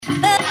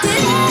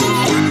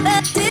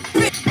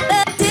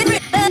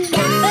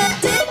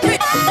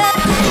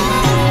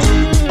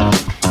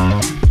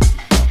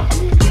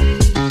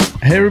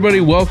everybody.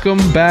 Welcome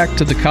back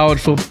to the College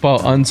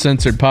Football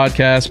Uncensored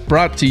podcast,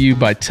 brought to you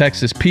by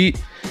Texas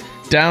Pete.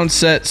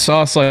 Downset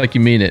sauce like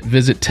you mean it.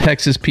 Visit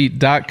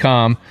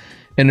TexasPete.com.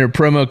 Enter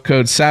promo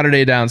code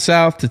Saturday Down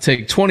South to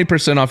take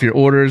 20% off your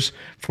orders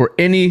for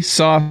any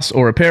sauce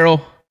or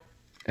apparel.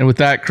 And with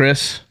that,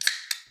 Chris,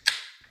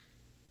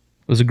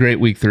 it was a great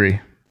week 3.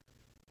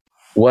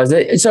 Was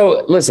it?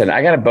 So listen,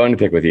 I got a bone to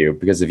pick with you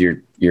because of your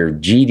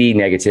GD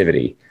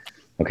negativity.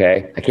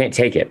 Okay, I can't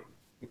take it.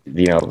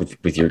 You know,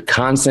 with your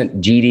constant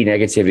GD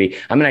negativity.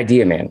 I'm an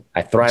idea man.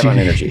 I thrive on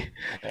energy.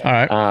 All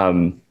right.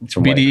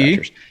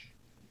 BDE.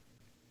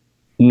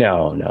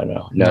 No,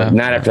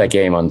 not after that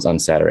game on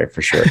Saturday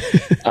for sure.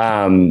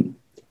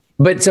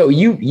 But so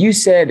you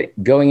said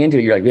going into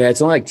it, you're like, yeah,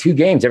 it's only like 2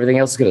 games. Everything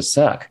else is going to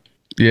suck.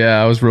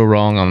 Yeah, I was real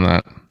wrong on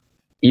that.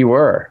 You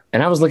were.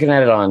 And I was looking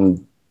at it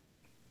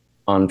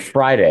on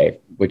Friday,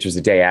 which was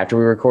the day after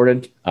we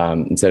recorded,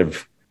 instead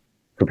of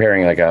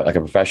preparing like a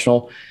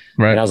professional.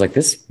 Right. And I was like,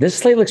 this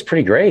slate looks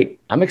pretty great.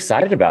 I'm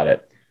excited about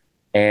it.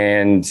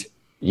 And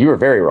you were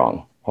very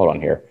wrong. Hold on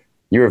here.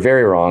 You were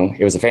very wrong.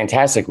 It was a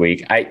fantastic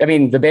week. I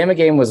mean, the Bama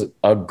game was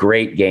a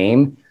great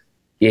game.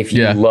 If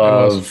you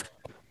love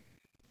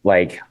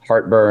like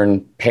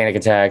heartburn, panic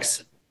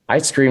attacks, I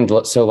screamed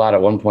so loud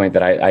at one point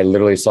that I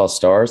literally saw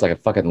stars like a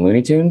fucking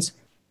Looney Tunes.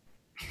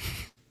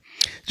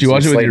 Did you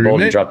watch it with your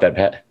roommate? Drop that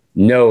pet.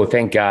 No,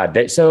 thank God.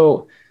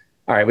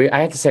 All right, I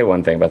have to say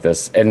one thing about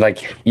this. And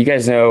like, you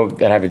guys know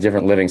that I have a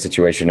different living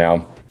situation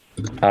now.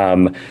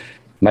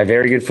 My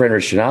very good friend,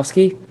 Rich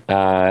Janowski,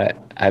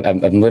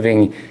 I'm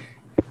living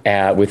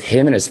with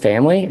him and his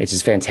family. It's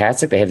just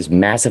fantastic. They have this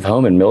massive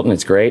home in Milton.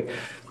 It's great.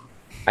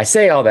 I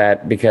say all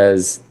that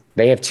because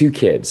they have 2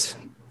 kids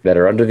that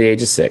are under the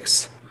age of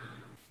 6,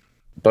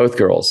 both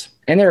girls,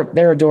 and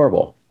they're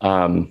adorable.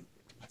 And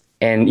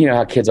you know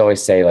how kids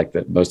always say like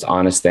the most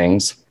honest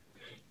things.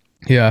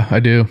 Yeah,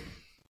 I do.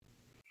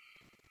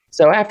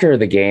 So after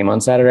the game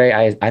on Saturday,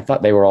 I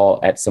thought they were all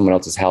at someone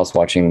else's house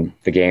watching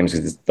the games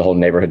because the whole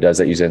neighborhood does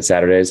that usually on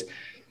Saturdays.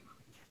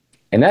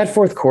 And that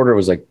fourth quarter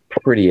was like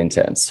pretty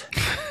intense.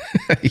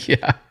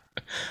 Yeah,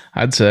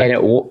 I'd say.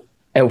 And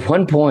at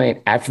one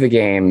point after the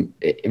game,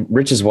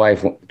 Rich's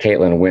wife,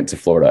 Caitlin, went to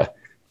Florida,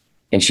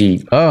 and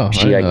she I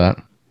didn't know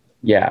that.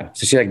 Yeah.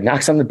 So she like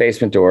knocks on the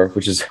basement door,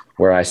 which is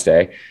where I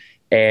stay.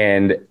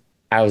 And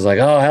I was like,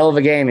 oh, hell of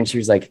a game. And she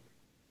was like,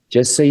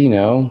 just so you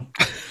know,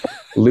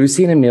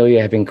 Lucy and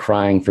Amelia have been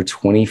crying for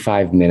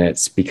 25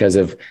 minutes because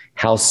of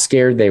how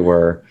scared they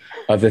were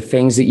of the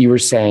things that you were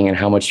saying and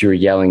how much you were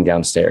yelling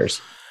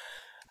downstairs.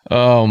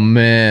 Oh,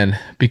 man.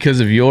 Because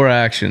of your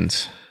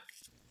actions.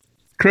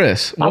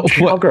 Chris.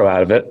 I'll grow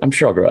out of it. I'm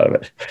sure I'll grow out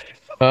of it.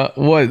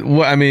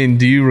 What? I mean,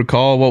 do you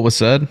recall what was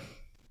said?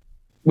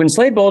 When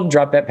Slade Bolden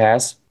dropped that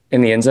pass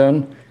in the end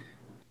zone,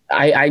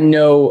 I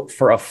know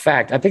for a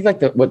fact, I think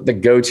like what the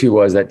go-to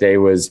was that day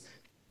was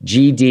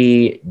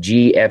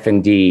GD, F,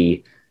 and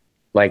D.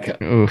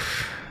 Like,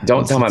 oof,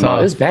 don't tell my mom.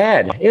 It was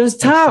bad. It was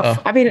tough.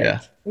 I mean,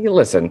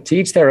 listen, to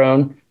each their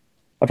own.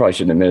 I probably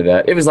shouldn't have admitted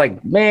that. It was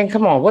like, man,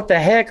 come on. What the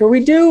heck are we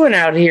doing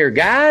out here,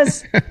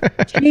 guys?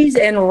 Cheese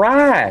and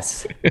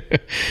rice.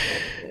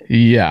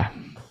 Yeah.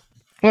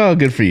 Well,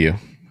 good for you.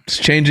 It's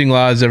changing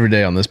lives every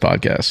day on this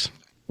podcast.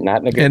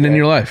 Not in a good and way. In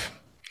your life.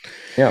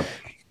 Yeah.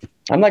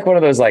 I'm like one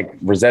of those like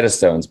Rosetta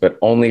Stones, but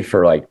only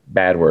for like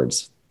bad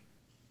words.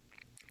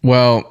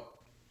 Well,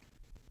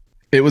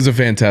 it was a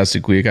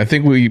fantastic week. I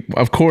think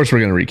of course, we're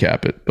going to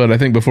recap it. But I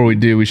think before we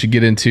do, we should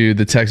get into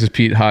the Texas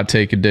Pete Hot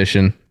Take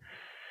Edition.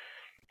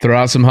 Throw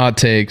out some hot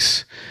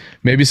takes.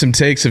 Maybe some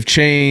takes have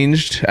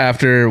changed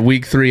after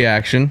week 3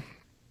 action.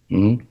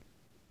 Mm-hmm.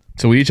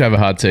 So we each have a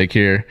hot take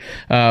here.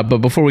 But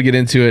before we get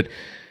into it,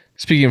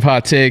 speaking of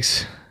hot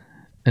takes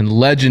and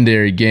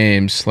legendary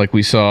games like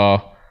we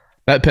saw,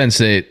 that Penn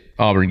State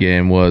Auburn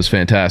game was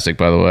fantastic,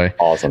 by the way.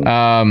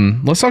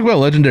 Awesome. Let's talk about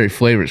legendary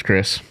flavors,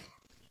 Chris.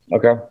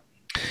 Okay.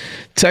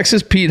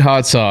 Texas Pete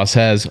Hot Sauce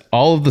has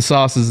all of the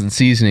sauces and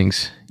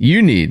seasonings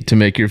you need to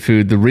make your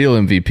food the real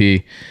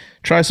MVP.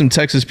 Try some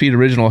Texas Pete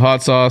Original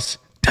Hot Sauce.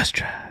 Just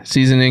try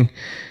seasoning.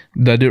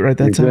 Did I do it right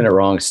that time? You're doing it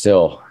wrong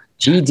still.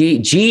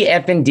 G,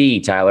 F, and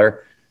D,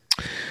 Tyler.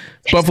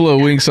 Buffalo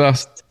wing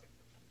sauce.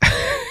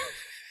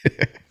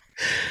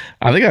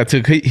 I think I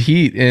took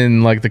heat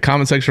in like the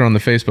comment section on the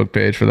Facebook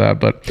page for that.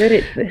 But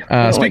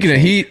speaking of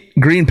heat,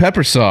 green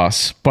pepper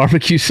sauce,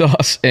 barbecue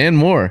sauce, and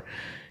more.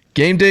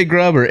 Game day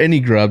grub or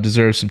any grub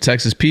deserves some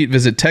Texas Pete.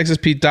 Visit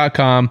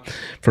TexasPete.com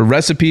for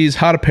recipes,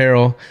 hot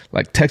apparel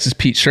like Texas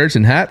Pete shirts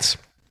and hats.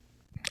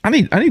 I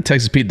need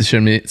Texas Pete to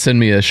send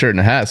me a shirt and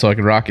a hat so I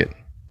can rock it.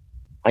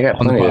 I got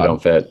plenty that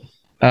don't fit.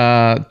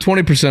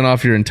 20%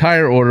 off your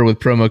entire order with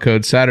promo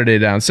code Saturday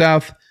Down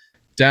South.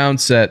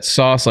 Downset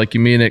sauce like you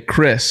mean it.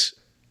 Chris,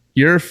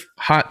 your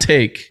hot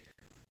take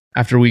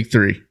after week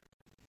 3.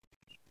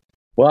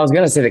 Well, I was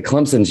going to say that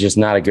Clemson's just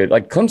not a good,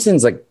 like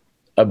Clemson's like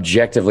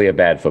objectively a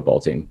bad football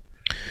team.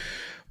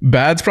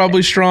 Bad's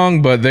probably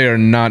strong, but they are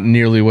not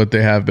nearly what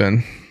they have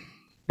been.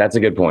 That's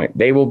a good point.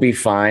 They will be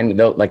fine.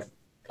 They'll like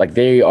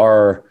they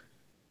are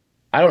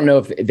I don't know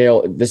if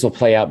this will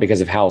play out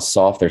because of how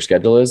soft their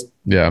schedule is.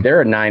 Yeah.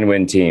 They're a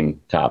 9-win team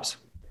tops.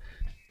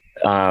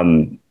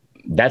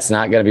 That's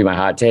not going to be my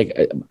hot take.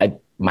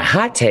 My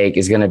hot take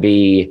is going to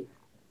be,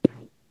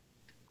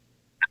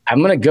 I'm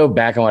going to go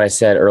back on what I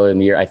said earlier in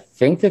the year. I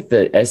think that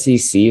the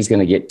SEC is going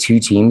to get 2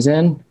 teams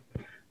in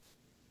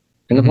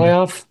the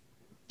playoff.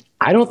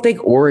 I don't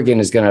think Oregon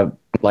is going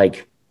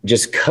to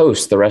just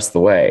coast the rest of the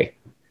way.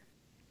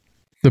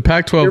 The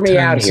Pac-12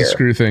 tends to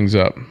screw things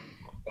up.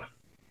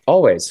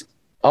 Always.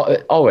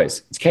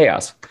 It's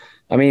chaos.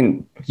 I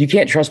mean, you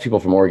can't trust people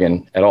from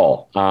Oregon at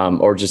all,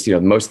 or just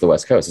most of the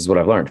West Coast is what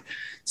I've learned.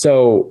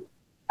 So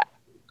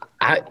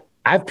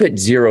I've put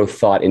zero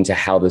thought into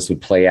how this would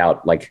play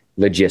out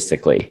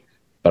logistically,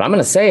 but I'm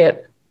going to say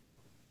it.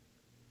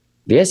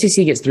 The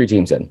SEC gets 3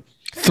 teams in.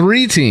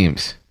 3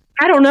 teams.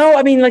 I don't know.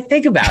 I mean,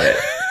 think about it.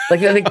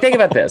 Think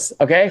about this.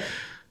 Okay,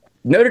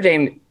 Notre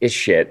Dame is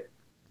shit.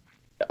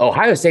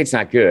 Ohio State's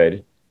not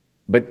good,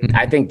 but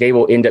I think they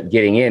will end up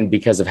getting in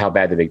because of how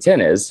bad the Big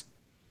Ten is.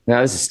 No,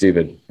 this is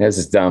stupid. This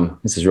is dumb.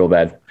 This is real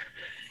bad.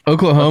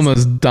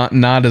 Oklahoma's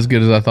not as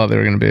good as I thought they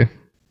were going to be.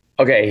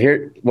 Okay,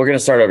 here we're going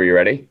to start over. You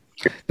ready?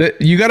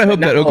 You got to hope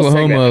that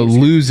Oklahoma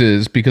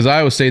loses because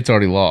Iowa State's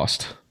already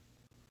lost.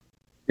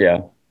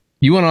 Yeah.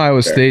 You want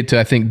Iowa State to,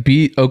 I think,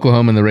 beat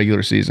Oklahoma in the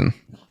regular season.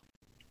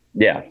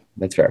 Yeah,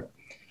 that's fair.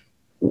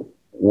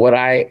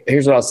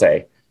 Here's what I'll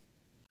say.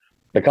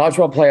 The College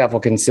Football Playoff will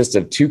consist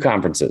of 2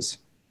 conferences.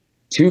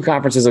 2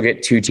 conferences will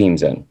get 2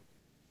 teams in.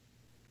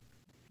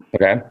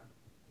 Okay.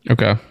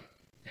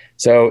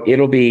 So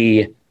it'll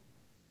be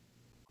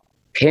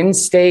Penn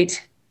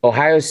State,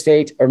 Ohio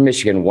State, or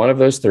Michigan, one of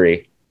those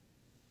 3,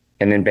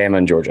 and then Bama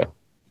and Georgia.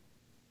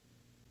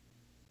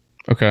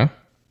 Okay. Is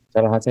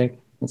that a hot take?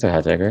 That's a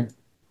hot take, right?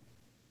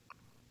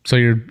 So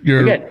you're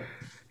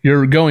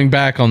going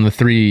back on the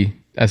 3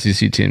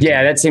 SEC teams.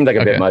 Yeah, that seemed like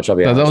a bit much. I'll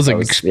be honest. That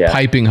was a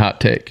piping hot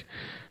take.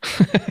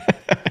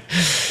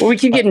 Well, we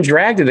keep getting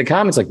dragged in the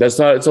comments it's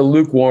a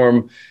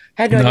lukewarm.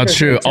 Not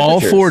true. All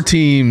 4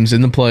 teams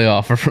in the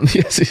playoff are from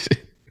the SEC.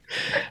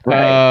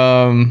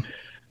 Right.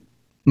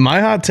 My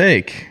hot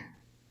take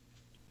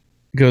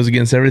goes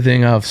against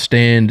everything I've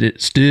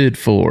stood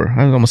for.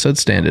 I almost said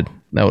standed.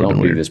 That would have been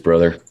weird. This,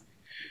 brother.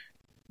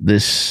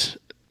 This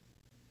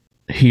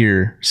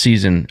here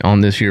season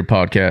on this year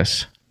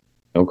podcast.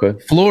 Okay.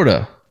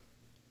 Florida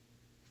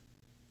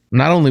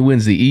not only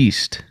wins the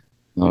East.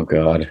 Oh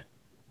God.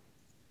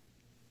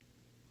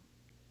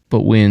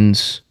 But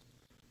wins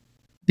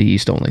the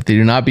East only. They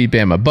do not beat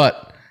Bama,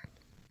 but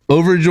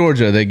over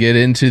Georgia, they get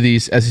into the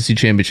SEC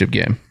championship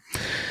game.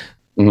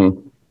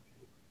 Mm-hmm.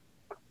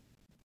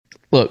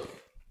 Look,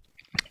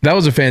 that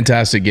was a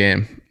fantastic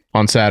game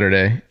on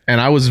Saturday, and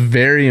I was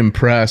very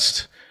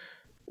impressed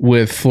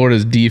with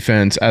Florida's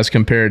defense as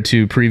compared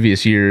to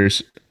previous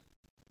years.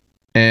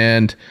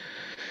 And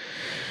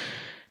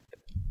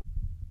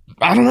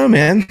I don't know,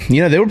 man.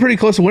 They were pretty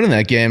close to winning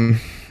that game,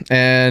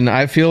 and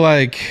I feel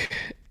like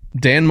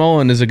Dan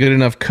Mullen is a good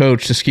enough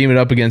coach to scheme it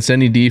up against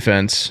any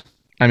defense.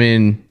 I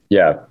mean,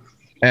 yeah.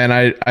 And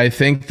I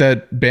think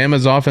that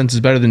Bama's offense is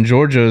better than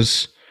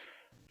Georgia's.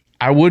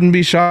 I wouldn't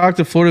be shocked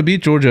if Florida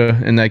beat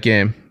Georgia in that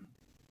game.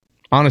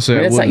 Honestly,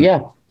 I wouldn't.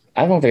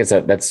 I don't think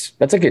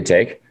that's a good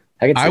take.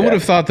 I would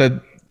have thought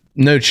that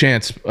no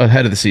chance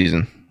ahead of the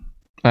season.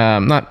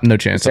 Not no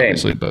chance,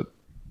 obviously, but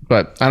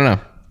I don't know.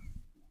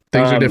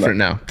 Things are different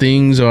now.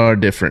 Things are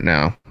different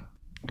now.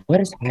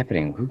 What is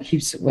happening? Who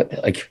keeps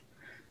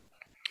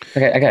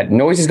Okay, I got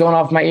noises going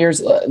off my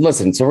ears.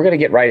 Listen, so we're going to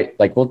get right.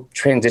 We'll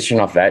transition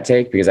off that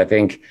take because I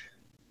think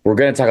we're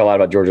going to talk a lot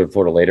about Georgia and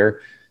Florida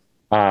later.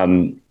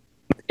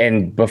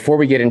 And before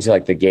we get into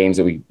the games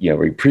that we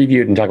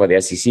previewed and talk about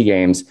the SEC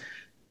games,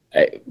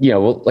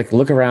 we'll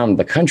look around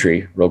the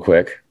country real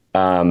quick.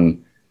 I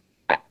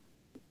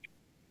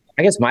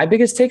guess my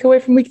biggest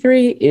takeaway from week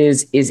 3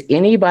 is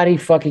anybody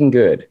fucking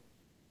good?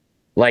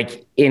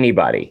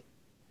 Anybody.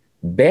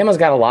 Bama's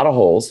got a lot of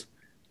holes.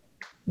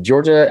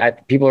 Georgia,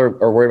 people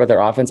are worried about their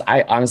offense.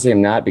 I honestly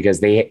am not because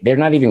they're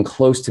not even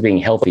close to being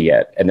healthy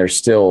yet. And they're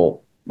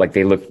still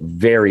they look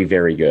very,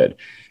 very good.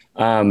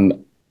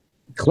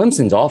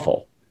 Clemson's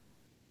awful.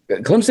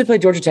 Clemson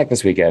played Georgia Tech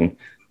this weekend.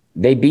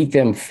 They beat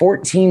them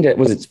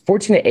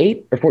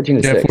 14-8 or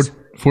 14-6? Yeah,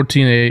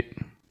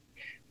 14-8.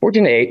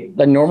 14-8,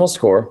 the normal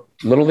score,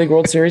 Little League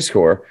World Series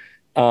score.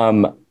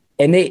 And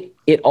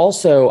it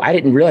also, I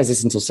didn't realize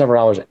this until several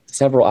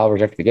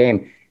hours after the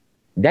game.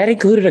 That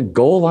included a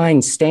goal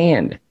line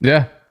stand.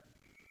 Yeah.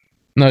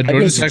 No,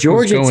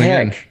 Georgia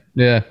Tech.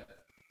 Yeah.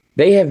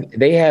 They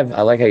have,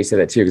 I like how you said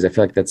that too, because I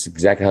feel like that's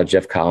exactly how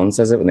Jeff Collins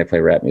says it when they play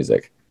rap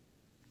music.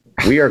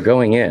 We are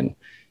going in.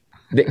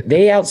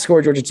 They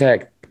outscored Georgia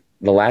Tech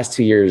the last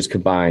 2 years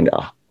combined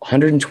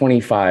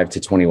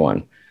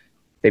 125-21.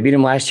 They beat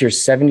them last year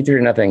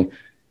 73-0.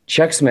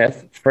 Chuck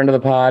Smith, friend of the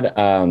pod,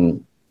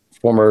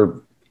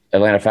 former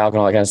Atlanta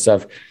Falcon, all that kind of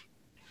stuff.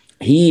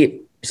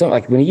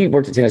 When he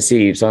worked at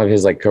Tennessee, some of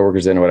his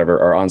coworkers or whatever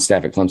are on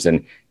staff at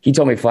Clemson. He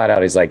told me flat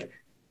out, he's like,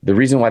 the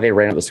reason why they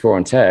ran up the score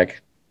on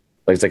Tech,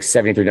 it's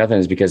 73-0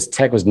 is because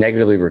Tech was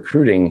negatively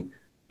recruiting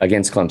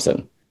against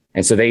Clemson.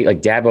 And so they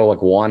like Dabo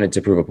like wanted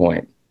to prove a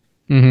point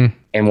and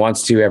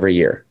wants to every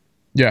year.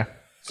 Yeah.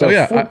 So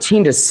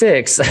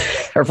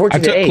 14-6 or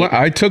 14-8.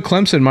 I took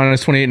Clemson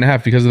minus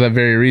 28.5 because of that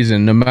very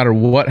reason. No matter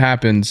what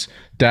happens,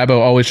 Dabo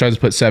always tries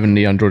to put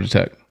 70 on Georgia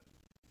Tech.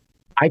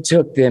 I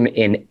took them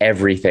in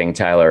everything,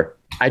 Tyler.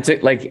 I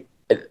took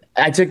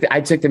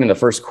them in the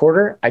first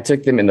quarter. I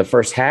took them in the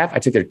first half. I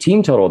took their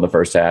team total in the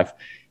first half,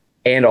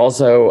 and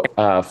also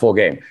full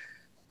game.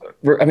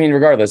 I mean,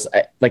 regardless,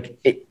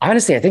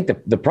 honestly, I think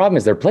the problem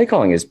is their play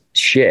calling is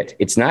shit.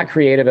 It's not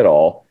creative at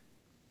all.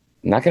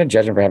 I'm not going to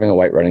judge them for having a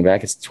white running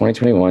back. It's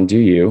 2021. Do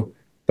you?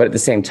 But at the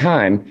same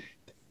time,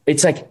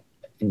 it's like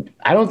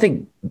I don't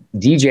think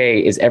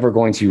DJ is ever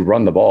going to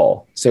run the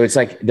ball. So it's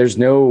like there's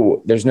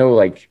no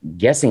like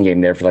guessing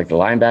game there for like the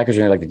linebackers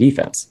or like the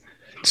defense.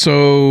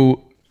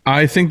 So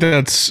I think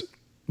that's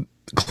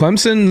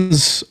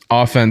Clemson's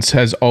offense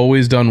has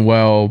always done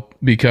well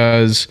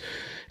because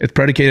it's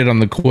predicated on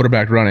the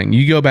quarterback running.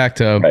 You go back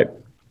to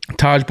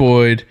Taj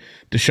Boyd,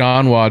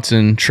 Deshaun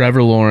Watson,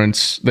 Trevor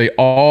Lawrence. They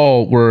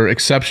all were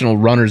exceptional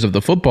runners of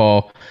the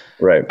football.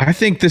 Right. I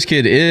think this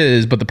kid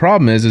is, but the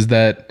problem is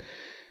that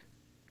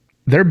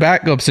their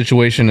backup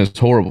situation is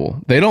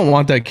horrible. They don't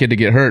want that kid to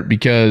get hurt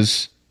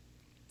because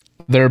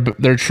their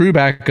true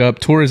backup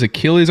tore his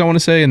Achilles, I want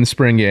to say, in the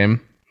spring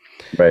game.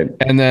 Right.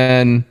 And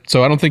then,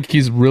 so I don't think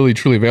he's really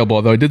truly available,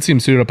 although I did see him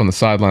suited up on the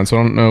sideline, so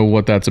I don't know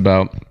what that's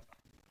about.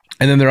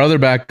 And then their other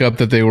backup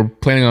that they were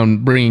planning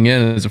on bringing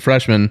in as a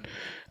freshman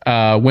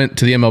went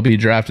to the MLB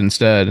draft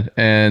instead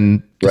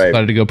and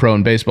decided to go pro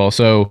in baseball.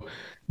 So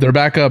their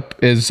backup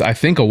is, I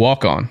think, a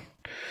walk-on.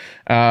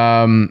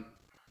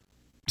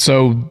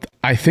 So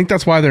I think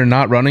that's why they're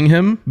not running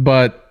him,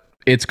 but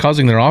it's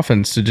causing their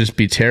offense to just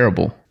be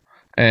terrible.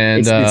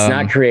 And it's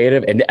not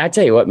creative. And I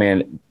tell you what,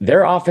 man,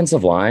 their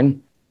offensive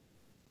line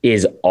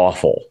is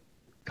awful.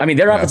 I mean,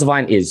 their offensive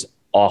line is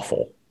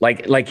awful.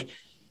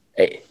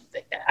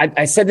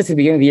 I said this at the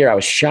beginning of the year. I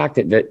was shocked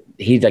that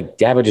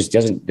Dabo just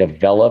doesn't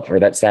develop, or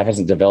that staff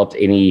hasn't developed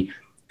any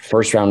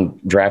first round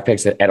draft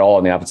picks at all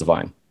on the offensive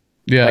line.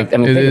 Yeah.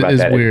 Think about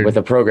that weird. With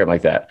a program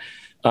like that.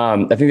 I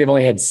think they've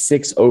only had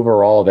 6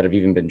 overall that have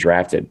even been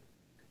drafted.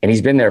 And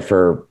he's been there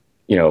for,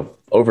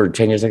 over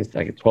 10 years,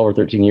 like 12 or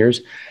 13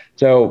 years.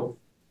 So,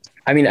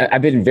 I mean,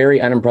 I've been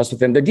very unimpressed with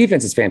them. The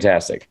defense is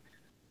fantastic.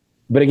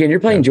 But again, you're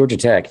playing Georgia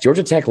Tech.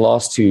 Georgia Tech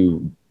lost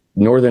to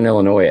Northern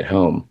Illinois at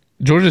home.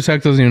 Georgia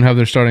Tech doesn't even have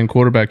their starting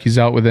quarterback. He's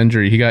out with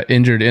injury. He got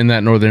injured in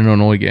that Northern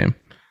Illinois game.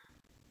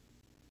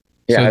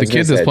 Yeah, so the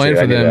kid that's playing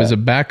for them is a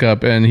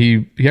backup, and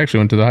he actually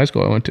went to the high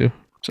school I went to.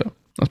 So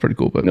that's pretty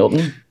cool. But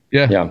Milton?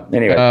 Yeah. Yeah.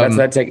 Anyway, that's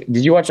that take.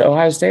 Did you watch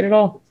Ohio State at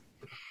all?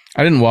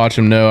 I didn't watch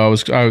him. No,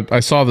 I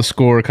saw the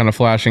score kind of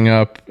flashing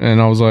up, and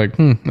I was like,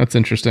 that's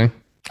interesting.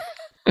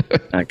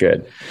 Not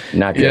good.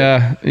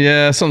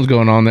 Yeah, something's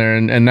going on there,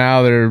 and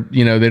now they're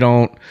they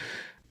don't.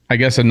 I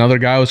guess another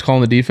guy was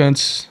calling the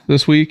defense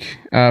this week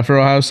for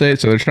Ohio State,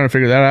 so they're trying to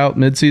figure that out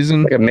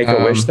midseason. Like a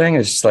Make-A-Wish thing?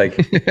 It's just like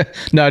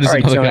no, just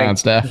another guy on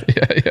staff.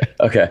 Yeah.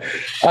 Okay.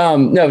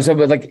 No, so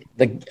but like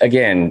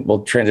again,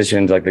 we'll transition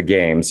into like the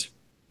games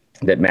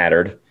that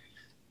mattered.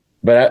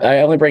 But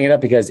I only bring it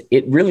up because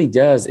it really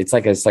does. It's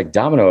like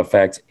domino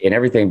effect in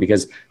everything,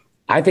 because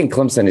I think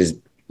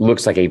Clemson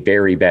looks like a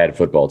very bad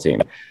football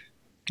team.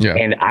 Yeah.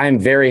 And I'm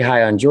very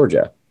high on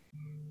Georgia.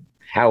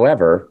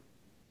 However,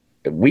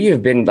 we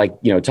have been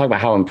talking about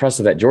how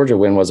impressive that Georgia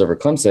win was over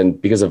Clemson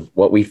because of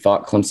what we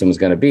thought Clemson was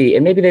going to be.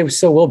 And maybe they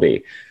still will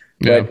be,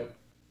 but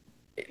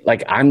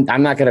I'm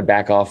not going to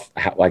back off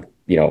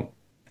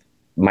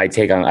my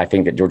take on, I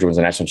think that Georgia wins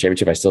a national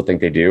championship. I still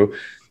think they do,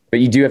 but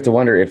you do have to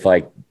wonder if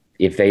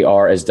they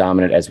are as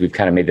dominant as we've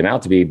kind of made them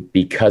out to be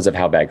because of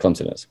how bad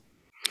Clemson is.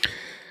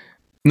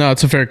 No,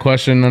 it's a fair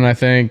question. And I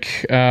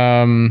think,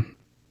 not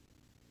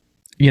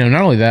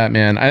only that,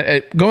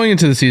 man, going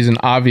into the season,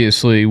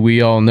 obviously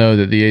we all know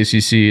that the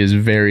ACC is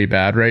very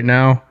bad right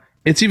now.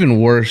 It's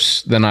even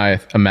worse than I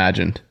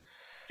imagined.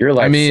 Your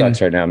life sucks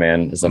right now,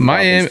 man. As a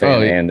Miami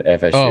fan and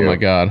FSU. Oh my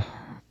God.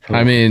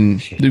 I mean,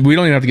 we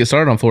don't even have to get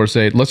started on Florida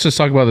State. Let's just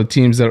talk about the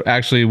teams that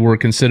actually were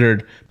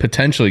considered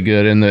potentially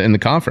good in the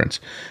conference.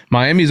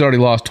 Miami's already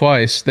lost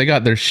twice. They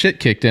got their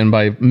shit kicked in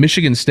by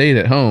Michigan State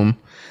at home.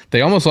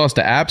 They almost lost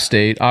to App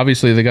State.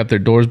 Obviously, they got their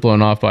doors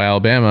blown off by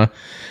Alabama.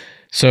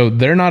 So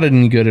they're not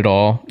any good at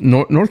all.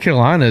 North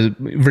Carolina,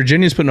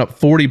 Virginia's putting up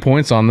 40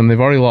 points on them. They've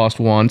already lost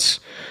once.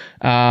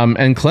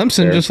 And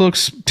Clemson just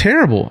looks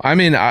terrible. I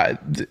mean,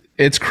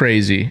 it's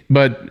crazy.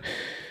 But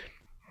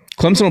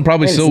Clemson will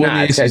probably still win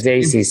the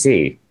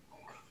ACC.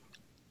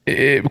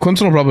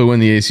 Clemson will probably win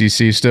the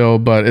ACC still,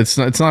 but it's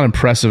not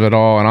impressive at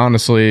all. And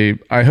honestly,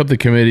 I hope the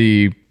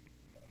committee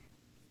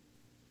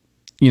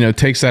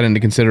takes that into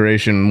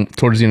consideration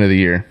towards the end of the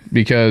year,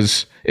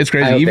 because it's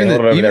crazy.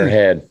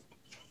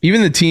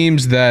 Even the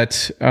teams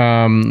that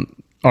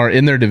are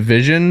in their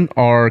division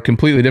are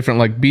completely different.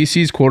 Like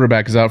BC's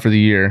quarterback is out for the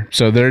year,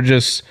 so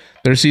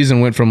their season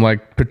went from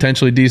like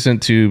potentially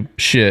decent to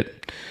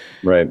shit.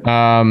 Right.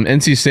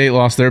 NC State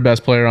lost their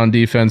best player on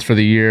defense for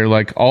the year.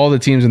 Like all the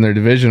teams in their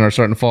division are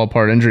starting to fall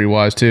apart injury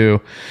wise too.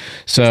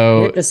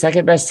 So the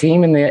second best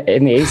team in the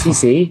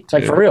ACC,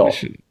 like for real.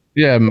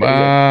 Yeah.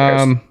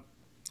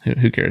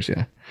 Who cares?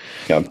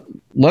 Yeah.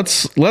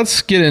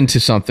 Let's get into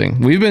something.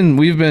 We've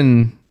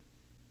been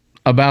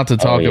about to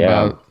talk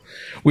about.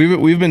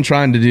 We've been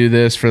trying to do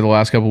this for the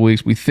last couple of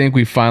weeks. We think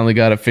we finally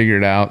got it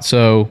figured out.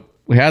 So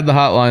we had the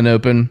hotline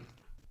open.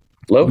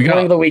 Low point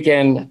of the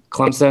weekend,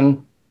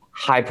 Clemson.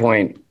 High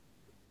point,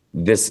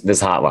 this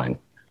hotline.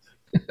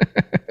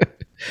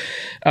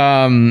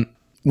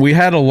 We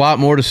had a lot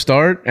more to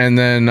start, and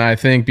then I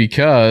think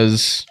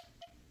because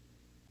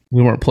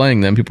we weren't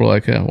playing them, people were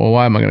like, well,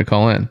 why am I going to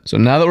call in? So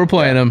now that we're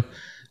playing them,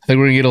 I think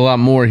we're going to get a lot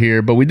more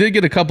here. But we did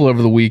get a couple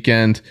over the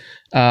weekend.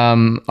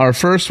 Our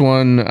first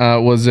one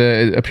was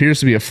it appears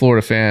to be a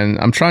Florida fan.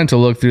 I'm trying to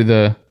look through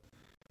the.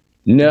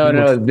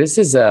 No. This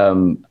is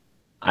I'm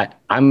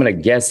gonna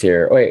guess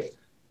here. Wait.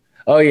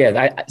 Oh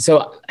yeah.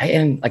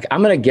 I'm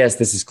gonna guess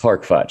this is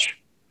Clark Futch.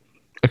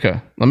 Okay,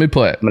 let me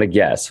play it. I'm gonna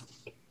guess.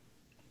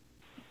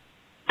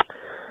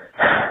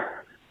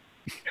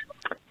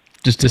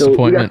 Just disappointment.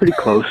 So we got pretty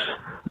close.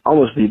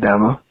 Almost beat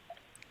Bama.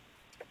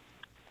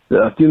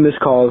 A few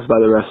missed calls by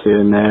the rest here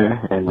and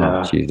there,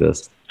 and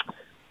Jesus.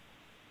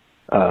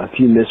 A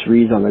few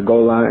misreads on the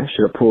goal line.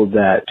 Should have pulled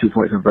that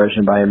 2-point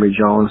conversion by Emory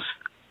Jones.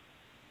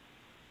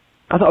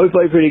 I thought we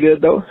played pretty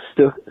good though.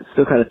 Still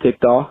kind of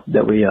ticked off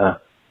that we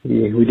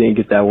didn't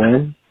get that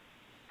win.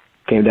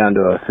 Came down to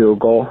a field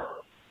goal.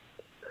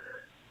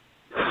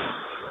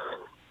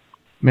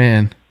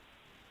 Man.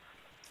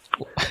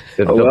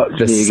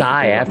 The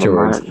sigh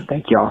afterwards.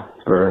 Thank y'all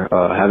for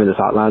having this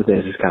hotline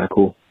today. This is kind of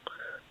cool.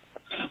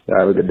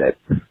 Have a good day.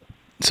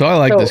 So I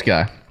like this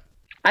guy.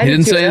 He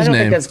didn't say his name. I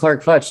don't think that's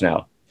Clark Futch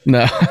now.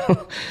 No.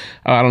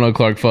 I don't know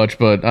Clark Futch,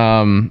 but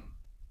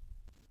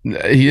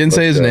he didn't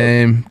say his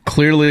name.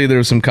 Clearly there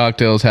was some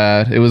cocktails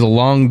had. It was a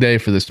long day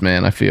for this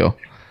man, I feel.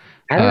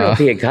 I don't know if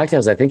he had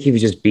cocktails. I think he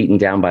was just beaten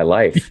down by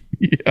life.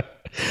 Yeah.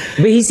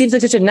 But he seems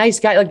like such a nice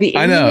guy. Like the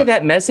ending of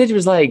that message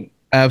was like,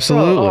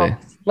 absolutely.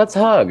 Let's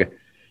hug.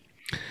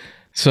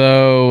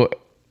 So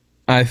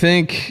I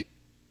think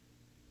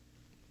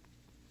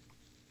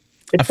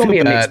it's gonna be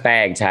a mixed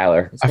bag,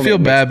 Tyler. I feel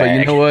bad, but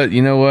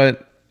you know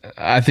what?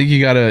 I think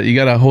you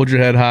gotta hold your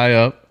head high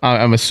up.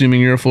 I'm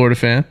assuming you're a Florida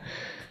fan.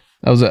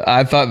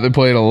 I thought they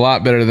played a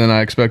lot better than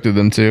I expected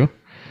them to,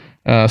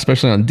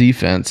 especially on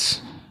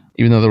defense.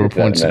 Even though there were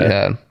points to be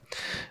had.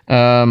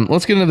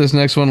 Let's get into this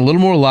next one. A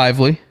little more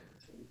lively.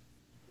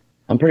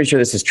 I'm pretty sure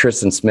this is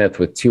Tristan Smith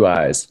with 2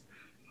 eyes.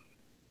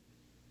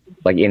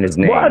 Like in his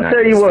name. Well, I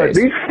tell you what,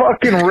 these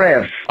fucking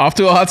refs. Off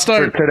to a hot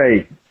start.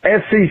 Today.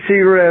 SEC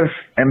refs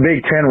and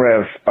Big Ten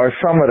refs are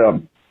some of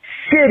the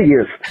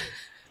shittiest.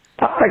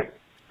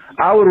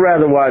 I would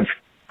rather watch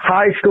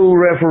high school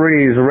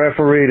referees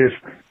referee this.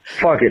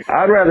 Fuck it.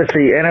 I'd rather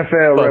see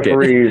NFL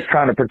referees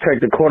trying to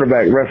protect the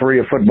quarterback referee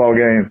a football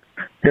game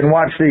than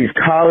watch these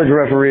college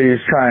referees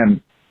try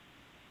and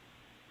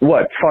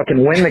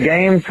fucking win the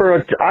game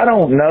for I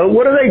don't know.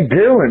 What are they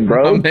doing,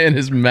 bro? My man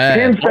is mad.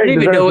 Penn State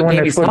deserves to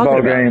win this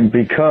football game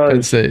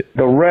because the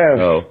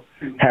refs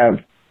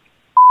have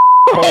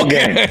whole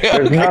game.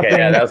 There's nothing.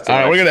 All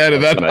right, we're gonna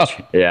edit that out.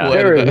 Yeah.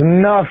 There is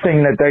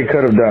nothing that they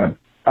could have done.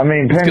 I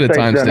mean, Penn State's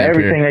done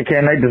everything they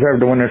can. They deserve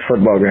to win this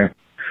football game.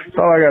 That's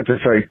all I got to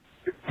say.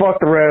 Fuck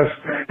the rest.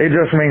 It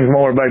just means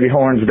more, baby.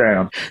 Horns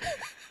down.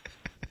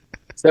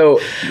 So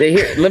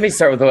let me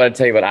start with what I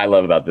tell you. What I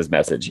love about this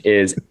message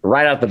is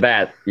right out the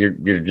bat,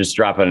 you're just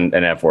dropping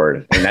an F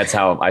word, and that's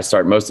how I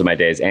start most of my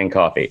days and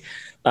coffee.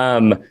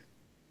 Part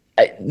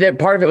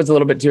of it was a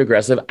little bit too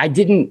aggressive. I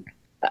didn't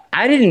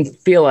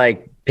feel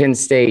like Penn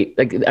State.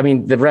 Like, I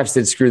mean, the refs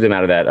did screw them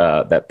out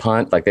of that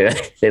punt. Like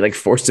they like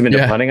forced them into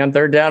punting on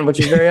third down, which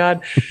is very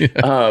odd.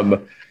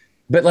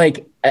 But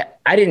like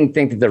I didn't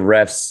think that the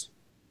refs.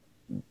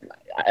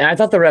 I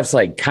thought the refs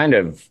like kind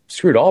of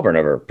screwed Auburn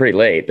over pretty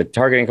late, the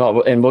targeting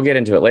call, and we'll get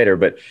into it later.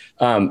 But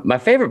my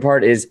favorite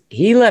part is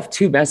he left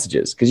 2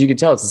 messages because you could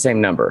tell it's the same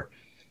number.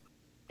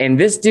 And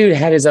this dude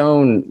had his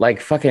own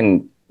like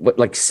fucking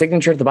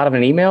signature at the bottom of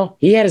an email.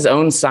 He had his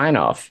own sign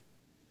off.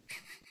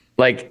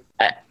 Like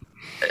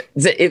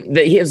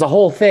it was a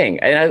whole thing.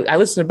 And I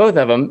listened to both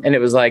of them and it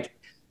was like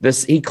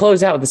this. He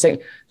closed out with the same,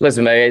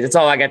 listen, man, that's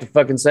all I got to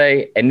fucking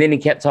say. And then he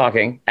kept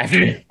talking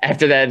after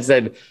that and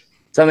said,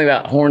 something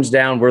about horns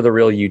down, we're the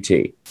real UT.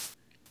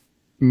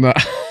 No,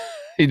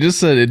 he just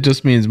said it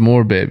just means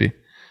more, baby.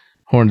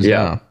 Horns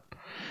down.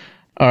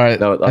 All right.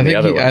 No,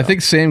 I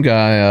think same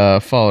guy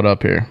followed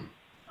up here.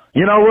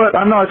 You know what?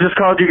 I know I just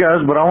called you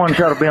guys, but I want to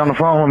try to be on the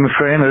phone with me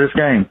for the end of this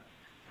game.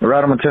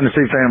 Right, I'm a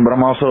Tennessee fan, but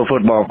I'm also a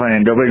football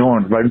fan. Go Big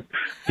Horns, baby.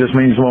 Just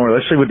means more.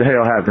 Let's see what the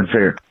hell happens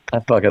here.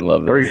 I fucking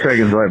love this. 3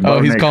 seconds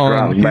left. He's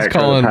calling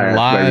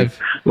live.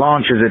 Baby.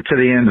 Launches it to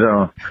the end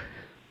zone.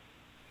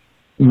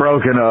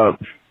 Broken up.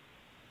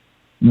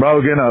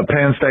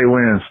 Penn State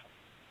wins.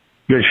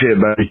 Good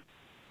shit, baby.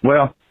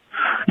 Well,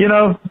 you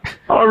know,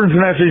 Auburn's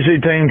an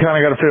SEC team.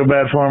 Kind of got to feel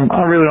bad for them.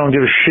 I really don't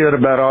give a shit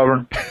about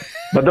Auburn.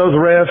 But those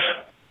refs,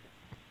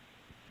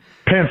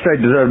 Penn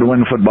State deserved to win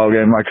the football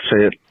game, like I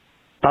said.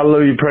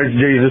 Hallelujah, praise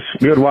Jesus.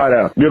 Good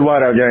whiteout. Good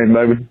whiteout game,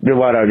 baby. Good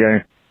whiteout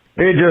game.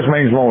 It just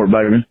means more,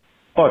 baby.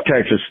 Fuck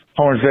Texas.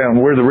 Horns down.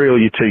 We're the real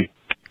UT.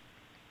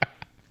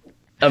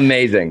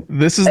 Amazing.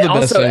 This is the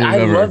best thing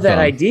we've ever I love that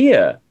done.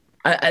 idea.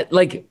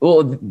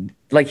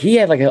 Like he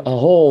had like a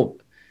whole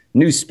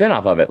new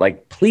spinoff of it.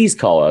 Like, please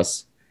call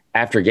us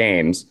after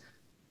games,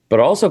 but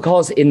also call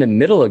us in the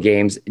middle of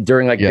games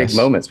during like big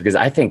moments, because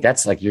I think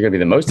that's like you're gonna be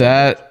the most.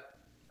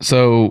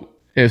 So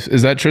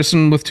is that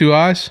Tristan with 2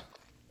 eyes?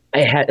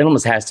 It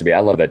almost has to be. I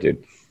love that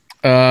dude.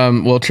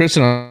 Well,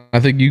 Tristan, I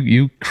think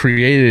you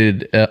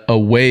created a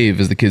wave,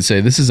 as the kids say.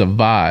 This is a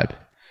vibe.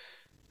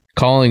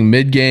 Calling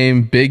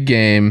mid-game, big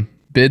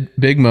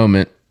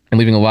moment, and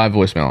leaving a live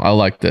voicemail. I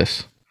like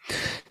this.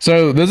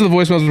 So those are the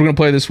voicemails we're going to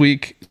play this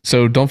week.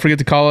 So don't forget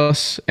to call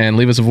us and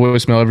leave us a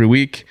voicemail every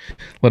week.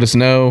 Let us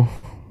know.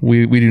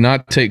 We do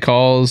not take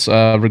calls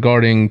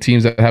regarding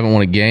teams that haven't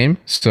won a game,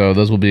 so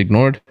those will be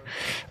ignored.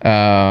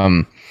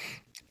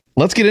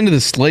 Let's get into the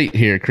slate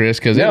here, Chris,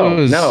 because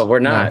no, we're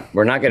not.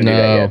 We're not going to do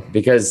that yet,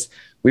 because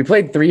we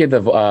played 3 of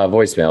the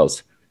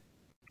voicemails,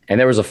 and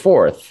there was a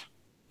 4th.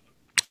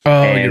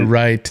 Oh, you're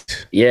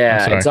right.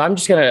 Yeah, and so I'm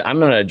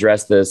gonna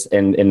address this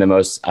in the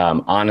most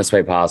honest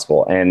way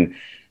possible. And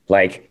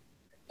like,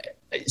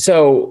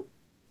 so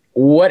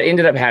what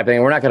ended up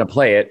happening? We're not going to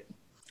play it,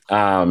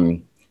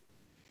 and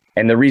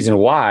the reason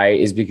why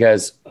is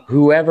because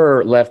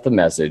whoever left the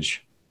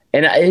message,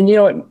 and you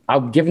know what,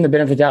 I'll give him the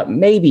benefit of the doubt.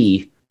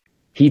 Maybe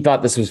he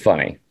thought this was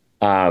funny.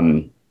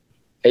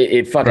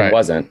 It fucking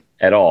wasn't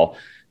at all.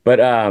 But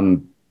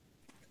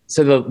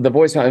so the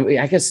voicemail,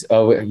 I guess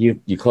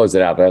you closed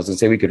it out, but I was gonna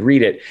say we could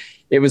read it.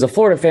 It was a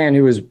Florida fan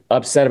who was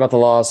upset about the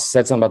loss,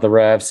 said something about the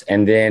refs,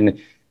 and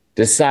then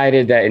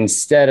decided that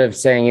instead of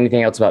saying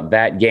anything else about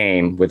that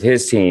game with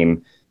his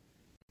team,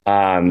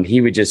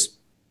 he would just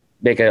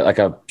make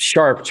a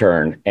sharp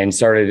turn and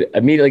started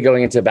immediately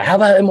going into, but how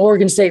about them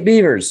Oregon State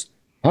Beavers?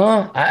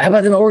 Huh? How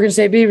about them Oregon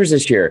State Beavers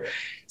this year?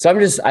 So I'm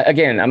going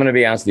to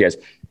be honest with you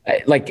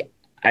guys.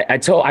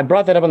 I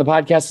brought that up on the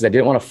podcast because I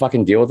didn't want to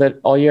fucking deal with it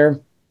all year.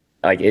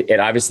 Like it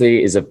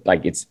obviously is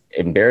it's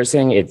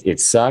embarrassing. It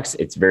sucks.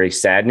 It's very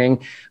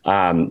saddening.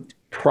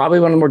 Probably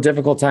one of the more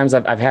difficult times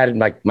I've had in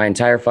my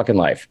entire fucking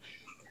life.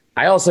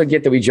 I also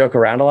get that we joke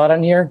around a lot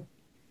on here.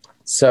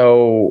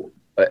 So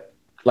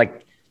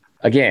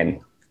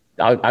again,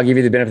 I'll give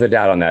you the benefit of the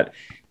doubt on that.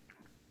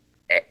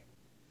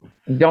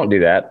 Don't do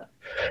that.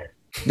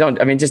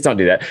 Just don't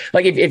do that.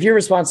 Like if your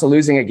response to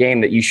losing a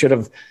game that you should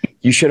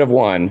have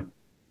won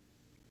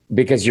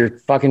because your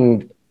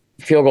fucking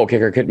field goal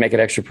kicker could make an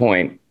extra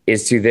point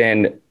is to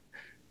then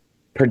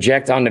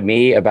project onto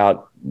me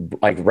about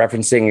like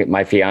referencing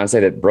my fiance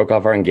that broke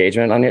off our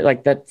engagement on it,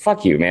 like that,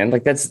 fuck you, man.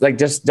 Like that's like,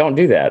 just don't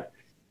do that.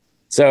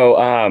 So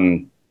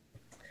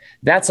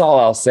that's all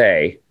I'll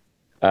say.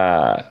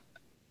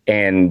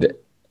 And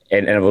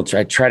we'll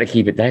try to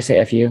keep it. Did I say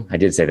F you? I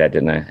did say that,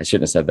 didn't I? I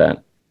shouldn't have said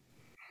that.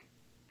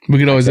 We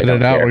could always edit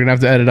it out. We're going to have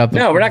to edit out.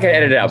 No, we're not going to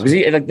edit it out because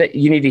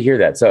you need to hear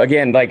that. So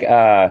again,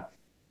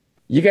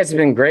 you guys have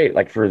been great.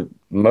 Like for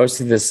most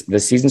of this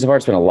season so far,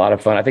 it's been a lot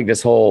of fun. I think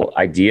this whole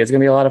idea is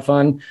going to be a lot of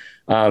fun.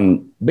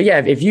 But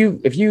yeah, if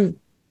you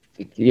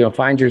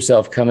find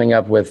yourself coming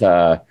up with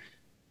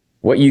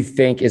what you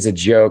think is a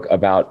joke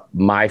about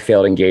my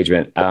failed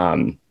engagement,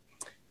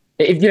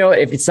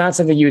 if it's not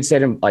something you would say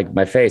to like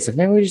my face, like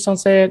maybe we just don't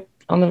say it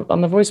on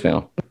the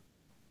voicemail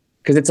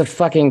because it's a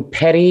fucking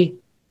petty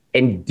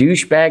and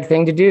douchebag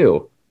thing to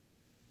do.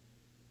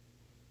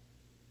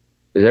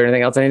 Is there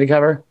anything else I need to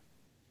cover?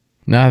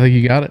 No, I think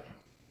you got it.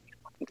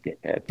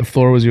 The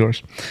floor was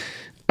yours.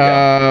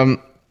 Yeah.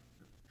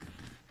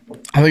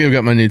 I think I've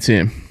got my new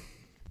team.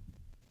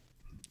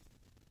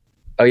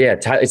 Oh yeah,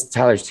 it's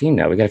Tyler's team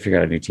now. We got to figure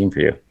out a new team for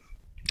you.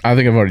 I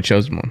think I've already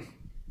chosen one.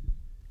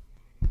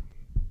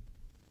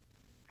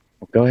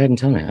 Go ahead and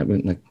tell me.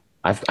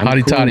 I'm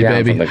Hotty toddy,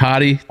 baby.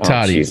 Hotty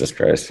toddy. Jesus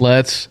Christ.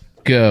 Let's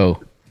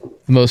go.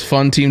 The most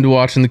fun team to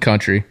watch in the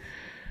country.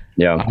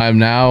 Yeah. I'm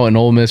now an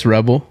Ole Miss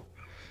Rebel.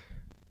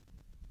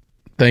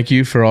 Thank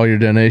you for all your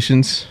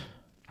donations.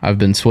 I've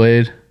been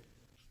swayed.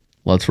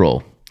 Let's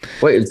roll.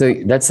 Wait, so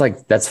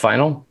that's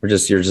final? Or you're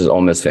just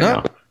Ole Miss fan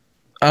now?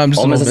 I'm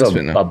just Ole Miss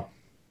fan now.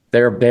 They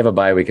have a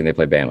bye week and they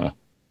play Bama.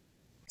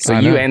 So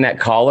you and that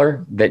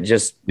caller that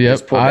just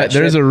pulled that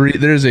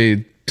there's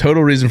a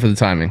total reason for the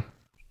timing.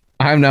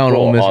 I'm now an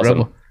Ole Miss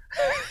Rebel.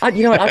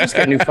 You know what? I'll just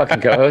get a new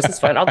fucking co-host. It's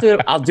fine. I'll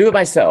do it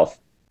myself.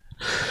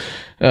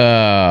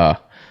 All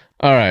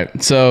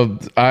right. So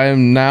I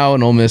am now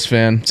an Ole Miss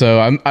fan. So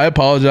I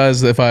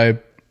apologize if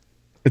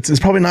it's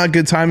probably not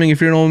good timing if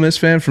you're an Ole Miss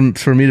fan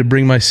for me to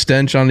bring my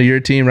stench onto your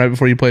team right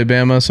before you play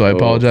Bama. So I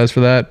apologize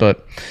for that.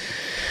 But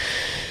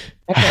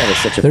that guy was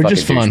such a they're fucking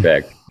just fun.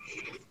 douchebag.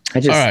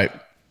 All right.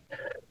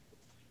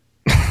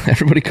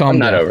 Everybody calm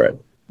down. I'm not over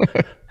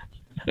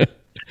it.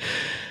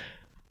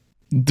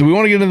 Do we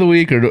want to get into the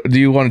week, or do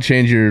you want to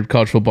change your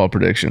college football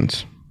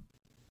predictions?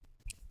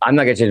 I'm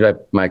not going to change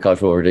my college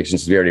football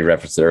predictions because we already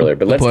referenced it earlier.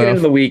 But let's get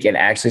into the week and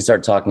actually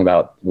start talking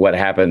about what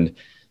happened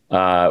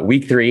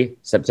Week 3,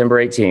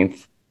 September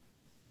 18th,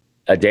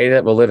 a day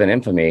that will live in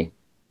infamy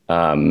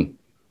in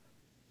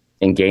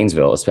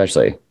Gainesville,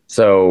 especially.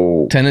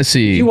 So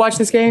Tennessee. Did you watch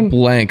this game?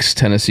 Blanks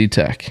Tennessee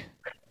Tech.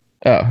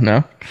 Oh,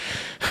 no.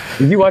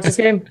 Did you watch this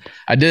game?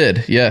 I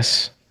did,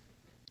 yes.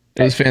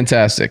 It was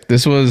fantastic.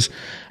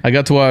 I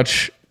got to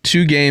watch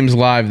 2 games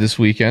live this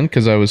weekend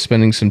because I was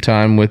spending some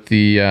time with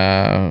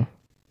the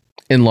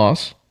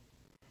in-laws.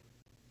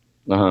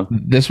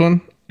 This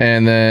one.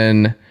 And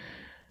then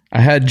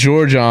I had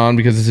Georgia on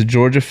because it's a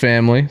Georgia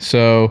family.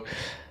 So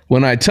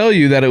when I tell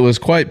you that it was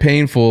quite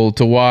painful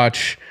to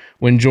watch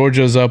when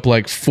Georgia's up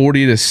like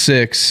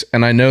 40-6,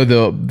 and I know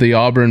the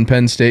Auburn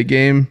Penn State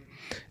game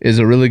is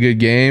a really good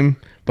game,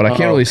 but I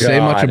can't really say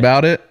much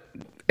about it.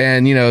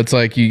 And it's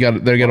like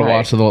they're gonna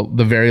watch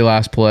the very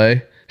last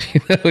play.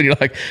 You're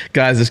like,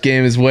 guys, this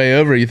game is way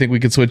over. You think we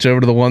could switch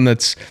over to the one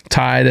that's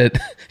tied at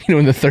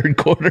in the third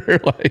quarter?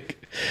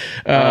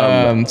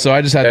 So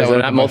I just had that one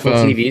on my multiple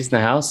phone. TVs in the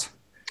house.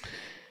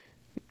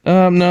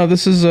 No,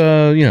 this is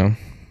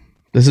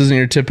this isn't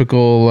your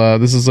typical.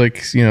 This is like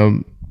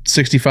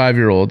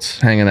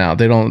 65-year-olds hanging out.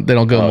 They don't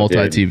go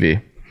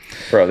multi-TV.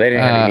 Bro, they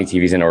didn't have any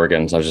TVs in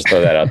Oregon, so I'll just throw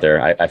that out there.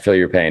 I feel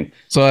your pain.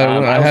 So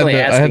I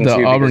had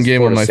the Auburn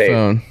game on my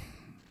phone.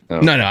 Oh.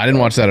 No, I didn't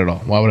watch that at all.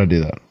 Why would I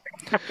do that?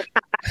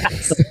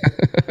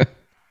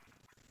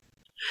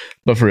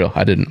 But for real,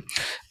 I didn't.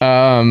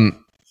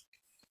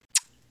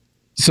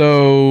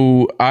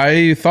 So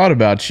I thought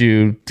about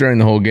you during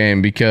the whole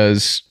game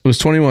because it was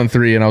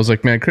 21-3, and I was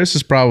like, man, Chris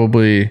is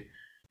probably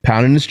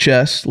pounding his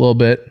chest a little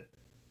bit.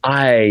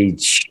 I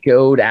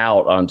showed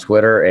out on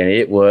Twitter, and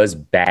it was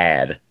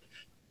bad.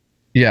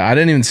 Yeah, I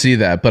didn't even see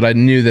that, but I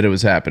knew that it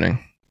was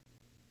happening.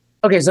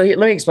 Okay, so let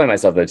me explain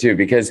myself, though, too,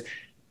 because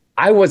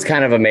I was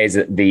kind of amazed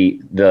at the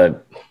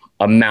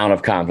amount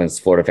of confidence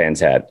Florida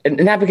fans had.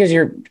 And not because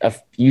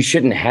you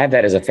shouldn't have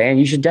that as a fan.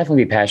 You should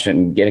definitely be passionate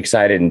and get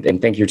excited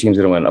and think your team's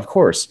going to win, of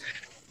course.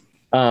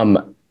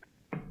 Like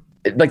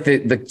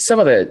some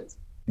of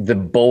the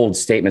bold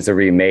statements that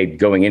were being made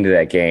going into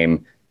that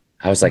game,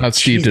 I was like, not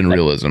steeped in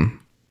realism.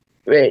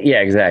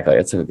 Yeah, exactly.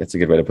 That's a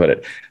good way to put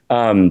it.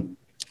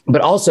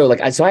 But also,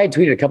 so I had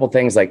tweeted a couple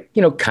things,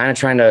 kind of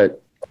trying to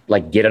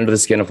get under the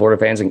skin of Florida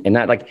fans and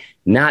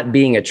not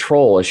being a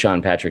troll, as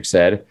Sean Patrick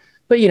said,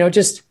 but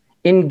just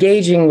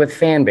engaging with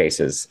fan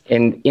bases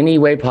in any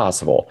way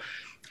possible.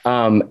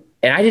 And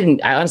I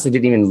honestly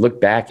didn't even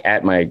look back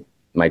at my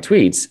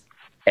tweets.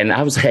 And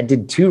I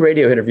did 2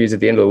 radio interviews at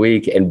the end of the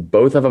week, and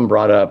both of them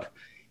brought up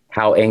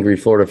how angry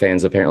Florida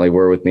fans apparently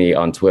were with me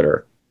on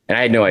Twitter. And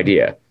I had no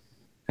idea.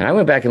 And I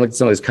went back and looked at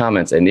some of those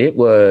comments, and it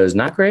was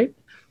not great.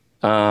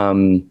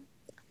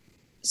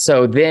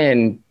 So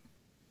then,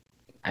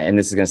 and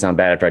this is going to sound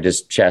bad after I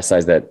just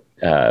chastised that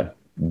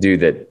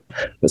dude that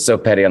was so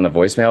petty on the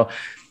voicemail.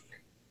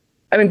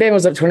 I mean, Bama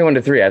was up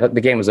 21-3. I thought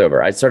the game was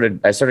over. I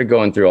started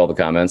going through all the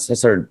comments. I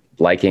started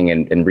liking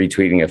and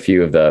retweeting a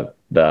few of the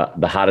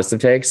hottest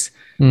of takes.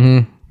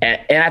 Mm-hmm.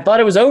 And I thought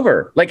it was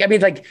over.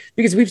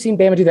 Because we've seen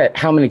Bama do that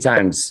how many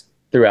times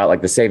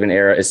throughout the Saban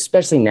era,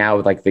 especially now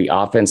with the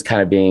offense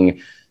kind of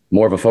being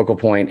more of a focal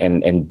point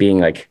and being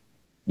they've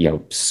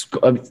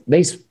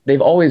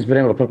always been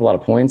able to put up a lot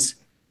of points,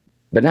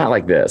 but not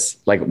like this,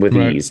 with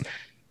ease.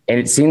 And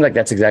it seemed like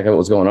that's exactly what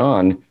was going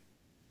on.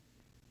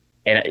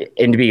 And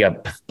to be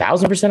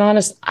 1,000%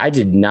 honest, I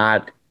did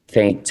not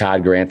think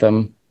Todd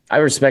Grantham. I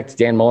respect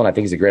Dan Mullen. I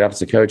think he's a great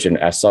offensive coach, and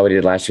I saw what he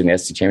did last year in the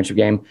SEC championship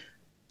game.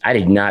 I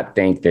did not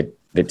think that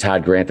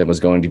Todd Grantham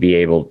was going to be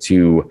able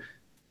to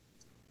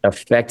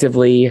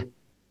effectively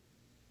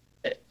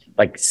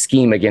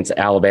scheme against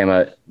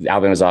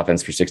Alabama's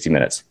offense for 60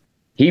 minutes.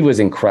 He was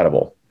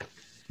incredible.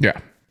 Yeah,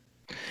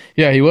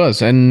 he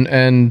was,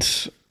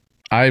 and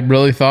I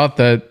really thought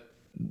that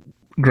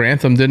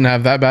Grantham didn't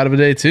have that bad of a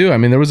day too. I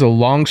mean, there was a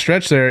long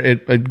stretch there.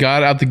 It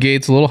got out the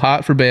gates a little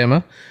hot for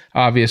Bama,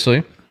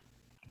 obviously,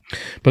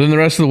 but then the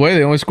rest of the way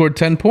they only scored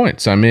 10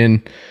 points. I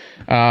mean,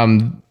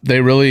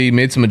 they really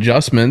made some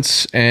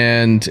adjustments,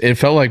 and it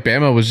felt like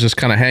Bama was just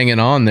kind of hanging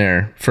on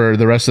there for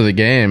the rest of the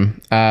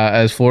game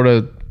as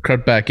Florida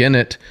crept back in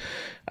it.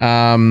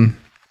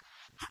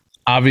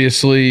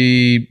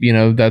 Obviously,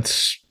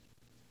 that's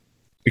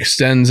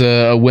extends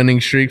a winning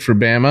streak for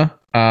Bama,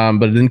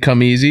 but it didn't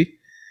come easy.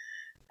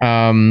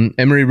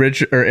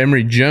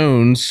 Emory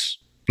Jones,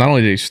 not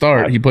only did he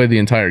start, he played the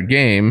entire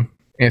game.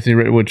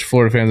 Which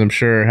Florida fans, I'm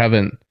sure,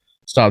 haven't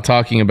stopped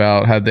talking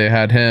about. Had they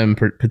had him,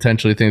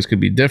 potentially things could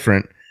be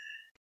different.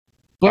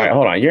 But, all right,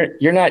 hold on.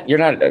 You're not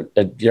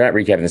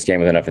recapping this game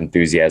with enough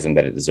enthusiasm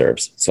that it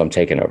deserves. So I'm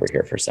taking over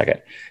here for a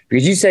second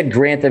because you said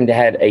Grantham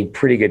had a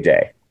pretty good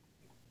day.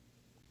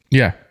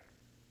 Yeah,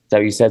 is that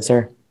what you said,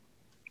 sir?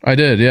 I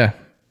did. Yeah.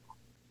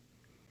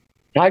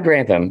 Todd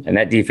Grantham and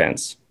that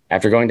defense,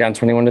 after going down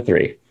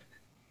 21-3,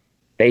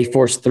 they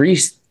forced three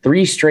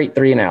straight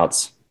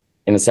 3-and-outs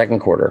in the second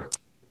quarter.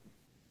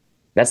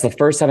 That's the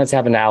first time it's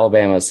happened to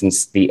Alabama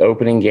since the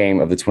opening game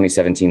of the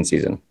 2017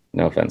 season.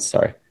 No offense,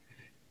 sorry.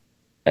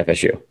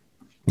 FSU.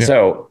 Yeah.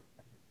 So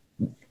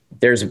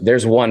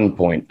there's one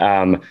point.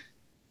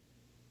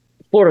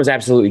 Florida was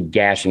absolutely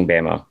gashing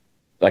Bama,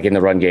 like in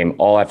the run game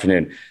all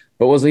afternoon.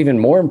 But what was even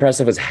more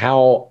impressive was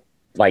how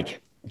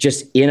like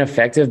just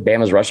ineffective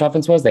Bama's rush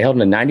offense was. They held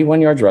them to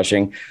 91 yards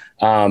rushing,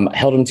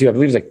 held them to, I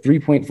believe it was like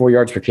 3.4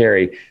 yards per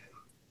carry.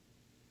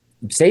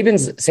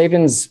 Saban's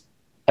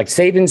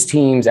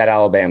teams at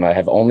Alabama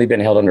have only been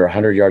held under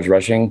 100 yards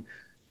rushing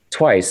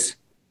twice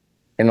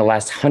in the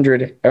last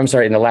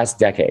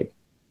decade.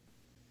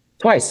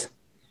 Twice.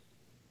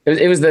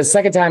 It was the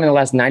second time in the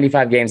last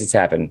 95 games it's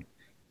happened.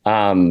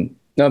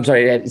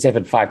 It's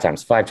happened five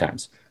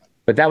times.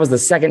 But that was the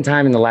second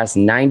time in the last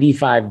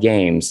 95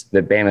 games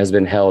that Bama has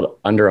been held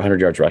under 100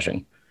 yards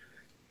rushing.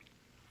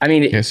 I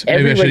mean, yes,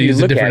 maybe I should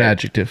use a different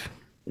adjective.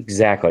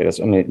 Exactly. It's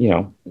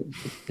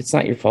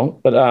not your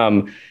fault. But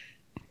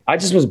I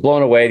just was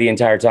blown away the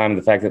entire time.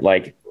 The fact that,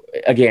 like,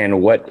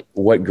 again, what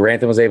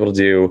Grantham was able to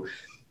do,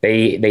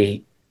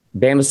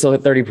 Bama still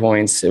hit 30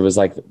 points. It was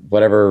like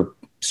whatever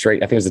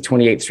straight, I think it was the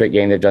 28th straight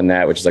game they've done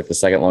that, which is like the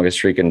second longest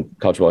streak in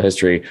college football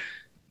history.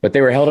 But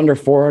they were held under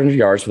 400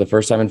 yards for the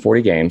first time in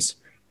 40 games.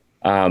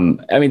 I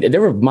mean,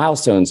 there were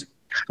milestones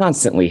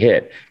constantly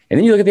hit. And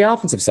then you look at the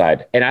offensive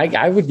side, and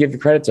I would give the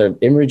credit to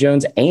Emory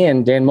Jones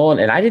and Dan Mullen.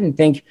 And I didn't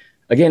think,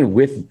 again,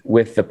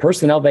 with the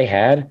personnel they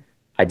had,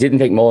 I didn't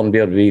think Mullen would be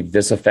able to be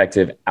this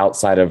effective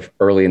outside of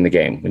early in the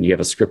game when you have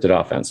a scripted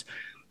offense.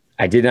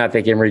 I did not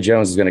think Emory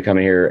Jones was going to come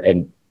in here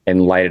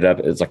and light it up.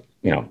 It's like,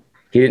 he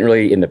didn't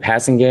really in the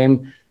passing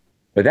game,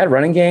 but that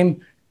running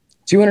game,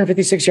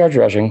 256 yards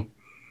rushing.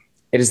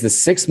 It is the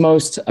sixth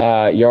most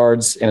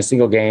yards in a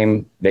single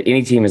game that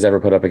any team has ever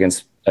put up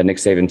against a Nick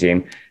Saban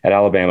team at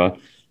Alabama.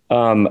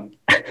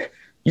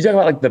 You talk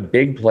about like the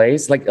big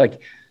plays,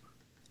 like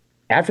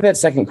after that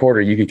second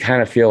quarter, you could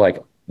kind of feel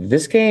like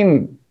this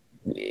game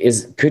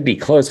could be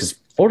close because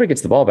Florida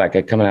gets the ball back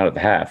coming out at the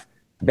half.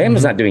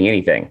 Bama's not doing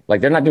anything. Like,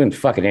 they're not doing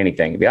fucking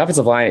anything. The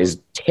offensive line is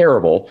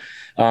terrible.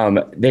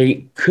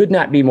 They could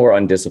not be more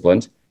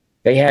undisciplined.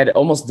 They had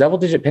almost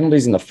double-digit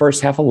penalties in the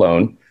first half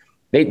alone.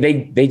 They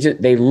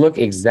look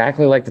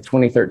exactly like the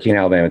 2013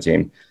 Alabama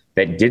team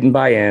that didn't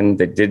buy in,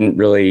 that didn't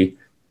really,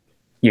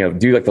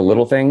 do like the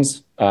little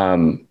things.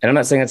 And I'm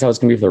not saying that's how it's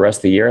going to be for the rest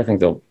of the year. I think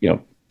they'll,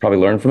 probably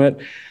learn from it.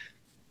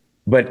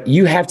 But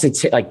you have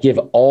to give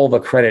all the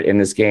credit in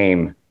this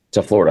game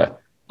to Florida.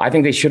 I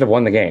think they should have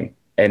won the game.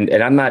 And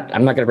I'm not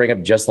going to bring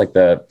up just like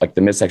the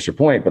missed extra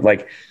point, but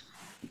like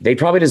they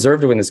probably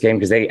deserved to win this game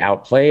because they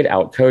outplayed,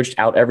 outcoached,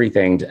 out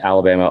everything to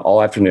Alabama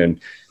all afternoon.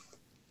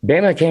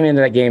 Bama came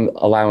into that game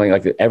allowing,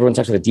 like, everyone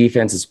talks about the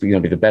defense is going to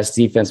be the best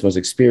defense, most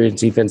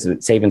experienced defense that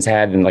Saban's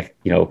had in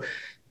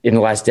in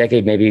the last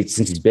decade, maybe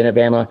since he's been at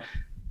Bama.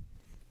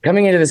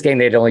 Coming into this game,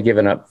 they had only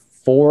given up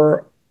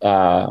four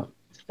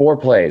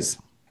plays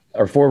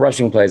or four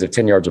rushing plays of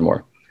 10 yards or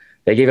more.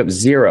 They gave up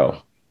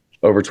 0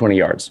 over 20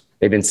 yards.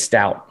 They've been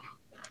stout,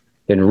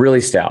 been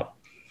really stout.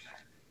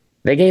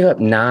 They gave up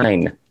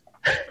 9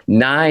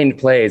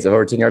 plays of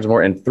over 10 yards or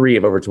more and 3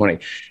 of over 20.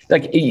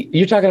 Like,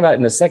 you're talking about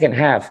in the second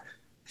half,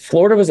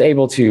 Florida was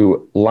able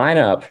to line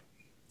up.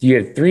 You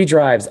had 3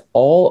 drives,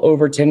 all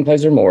over 10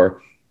 plays or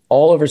more,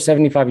 all over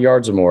 75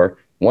 yards or more,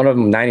 one of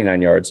them 99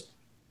 yards,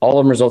 all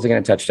of them resulting in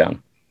a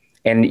touchdown.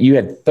 And you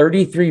had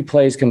 33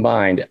 plays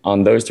combined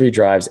on those 3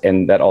 drives,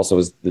 and that also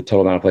was the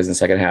total amount of plays in the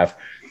second half.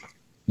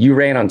 You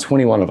ran on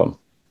 21 of them.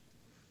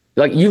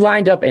 Like, you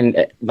lined up,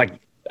 and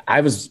like,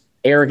 I was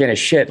arrogant as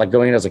shit. Like,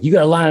 going in, I was like, you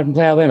got to line up and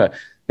play Alabama.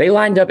 They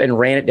lined up and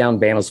ran it down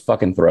Bama's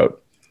fucking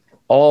throat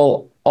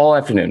all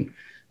afternoon.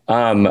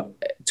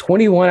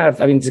 21 out of,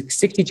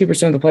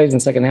 62% of the plays in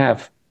the second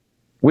half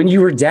when you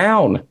were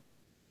down.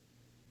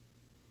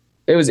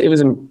 It was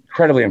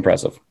incredibly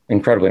impressive.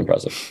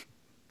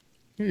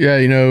 Yeah,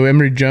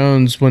 Emory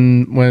Jones,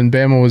 when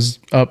Bama was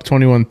up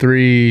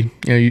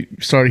 21-3, you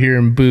started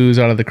hearing boos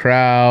out of the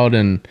crowd,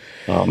 and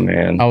oh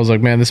man, I was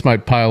like, man, this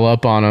might pile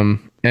up on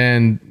him.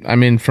 And I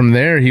mean, from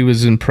there, he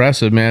was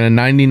impressive, man.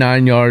 A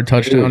 99-yard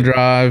touchdown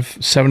drive,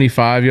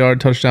 75-yard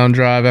touchdown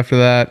drive after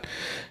that.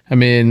 I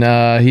mean,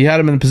 he had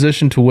him in a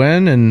position to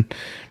win, and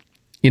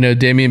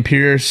Dameon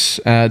Pierce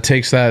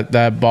takes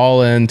that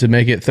ball in to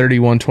make it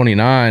 31-29,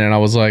 and I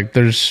was like,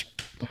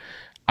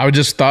 I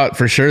just thought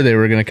for sure they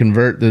were going to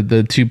convert the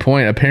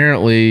 2-point.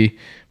 Apparently,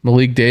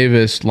 Malik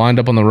Davis lined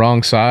up on the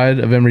wrong side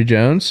of Emory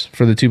Jones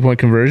for the 2-point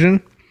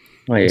conversion.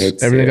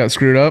 Everything got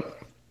screwed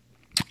up.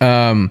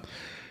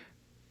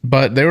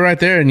 But they were right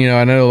there, and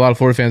I know a lot of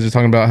Florida fans are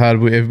talking about how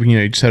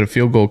you just had a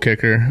field goal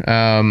kicker.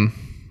 Well,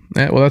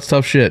 that's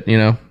tough shit.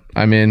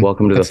 I mean,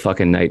 welcome to the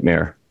fucking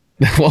nightmare.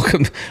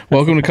 welcome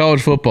to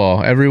college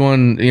football.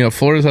 Everyone,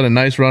 Florida's had a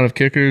nice run of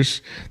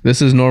kickers.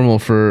 This is normal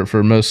for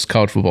most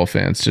college football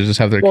fans to just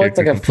have their kicker it's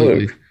like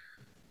completely. Fluke.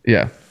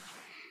 Yeah.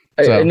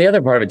 So. And the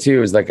other part of it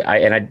too is like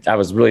I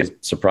was really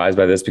surprised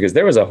by this because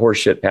there was a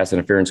horseshit pass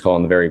interference call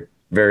in the very,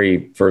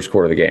 very first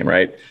quarter of the game,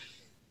 right?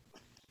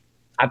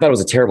 I thought it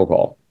was a terrible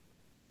call.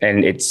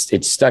 And it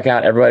stuck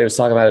out. Everybody was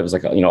talking about it. It was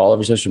like, all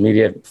over social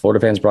media. Florida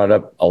fans brought it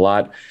up a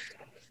lot.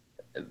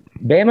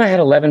 Bama had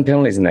 11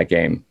 penalties in that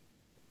game.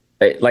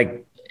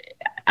 I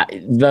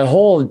the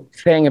whole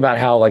thing about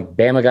how like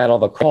Bama got all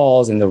the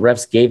calls and the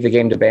refs gave the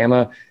game to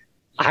Bama,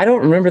 I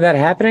don't remember that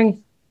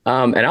happening.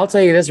 And I'll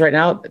tell you this right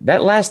now,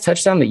 that last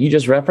touchdown that you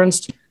just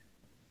referenced,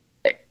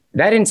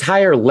 that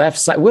entire left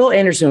side, Will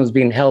Anderson was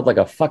being held like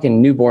a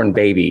fucking newborn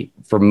baby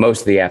for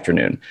most of the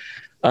afternoon.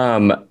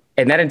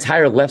 And that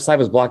entire left side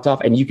was blocked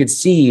off, and you could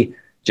see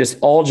just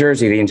all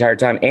Jersey the entire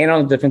time and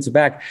on the defensive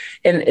back.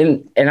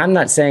 And I'm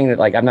not saying that,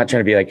 like, I'm not trying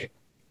to be like,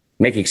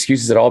 make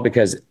excuses at all,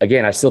 because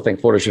again, I still think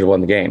Florida should have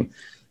won the game.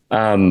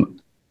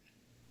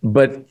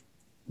 But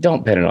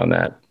don't pin it on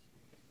that.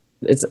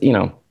 It's,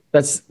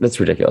 that's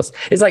ridiculous.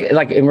 It's like,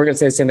 and we're going to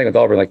say the same thing with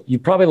Auburn. Like, you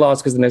probably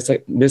lost because of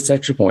the missed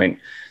extra point.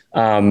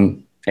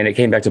 And it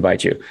came back to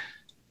bite you.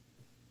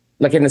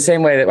 Like, in the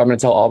same way that I'm going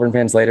to tell Auburn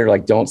fans later,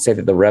 like, don't say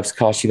that the refs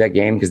cost you that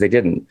game, because they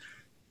didn't.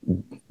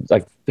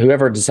 Like,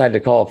 whoever decided to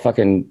call a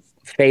fucking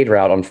fade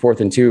route on 4th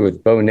and 2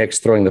 with Bo Nix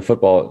throwing the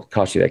football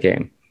cost you that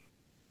game.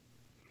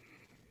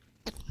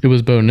 It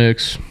was Bo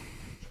Nix,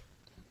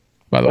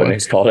 by the way. Bo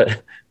Nix called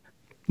it.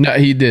 No,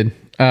 he did.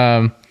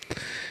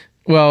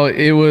 Well,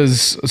 it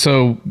was.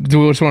 So,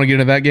 do we just want to get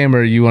into that game,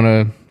 or do you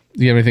have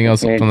anything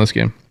else on this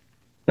game?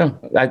 No,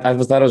 I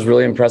thought I was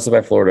really impressed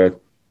by Florida.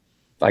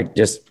 I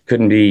just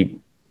couldn't be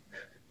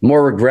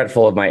more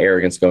regretful of my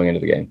arrogance going into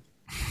the game.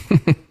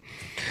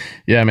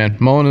 Yeah, man.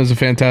 Mullen is a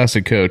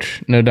fantastic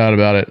coach. No doubt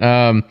about it.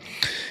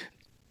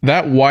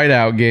 That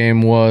whiteout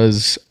game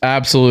was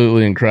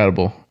absolutely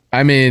incredible.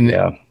 I mean,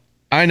 yeah.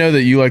 I know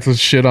that you like to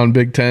shit on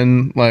Big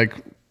Ten like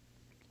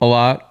a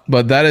lot,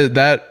 but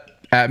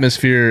that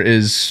atmosphere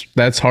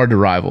that's hard to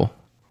rival.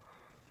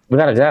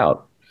 Without a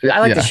doubt. I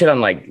like to shit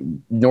on like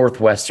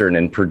Northwestern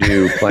and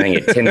Purdue playing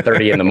at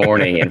 10:30 in the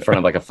morning in front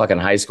of like a fucking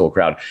high school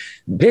crowd.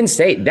 Penn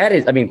State,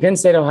 Penn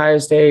State, Ohio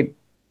State,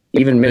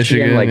 even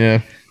Michigan, like,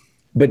 yeah.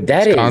 But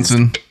that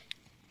Wisconsin.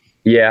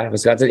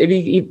 Wisconsin.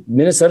 If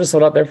Minnesota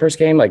sold out their first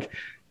game, like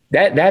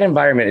that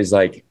environment is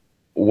like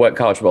what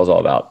college football is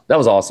all about. That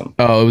was awesome.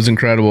 Oh, it was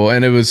incredible,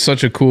 and it was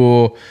such a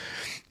cool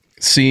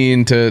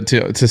scene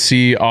to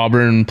see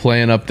Auburn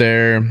playing up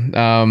there.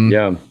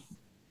 Yeah,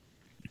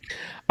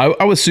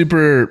 I was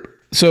super.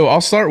 So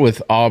I'll start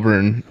with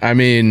Auburn. I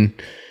mean,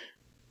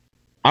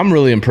 I'm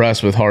really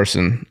impressed with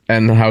Harsin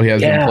and how he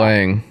has been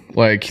playing.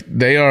 Like,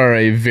 they are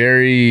a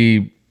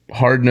very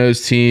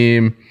hard-nosed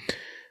team.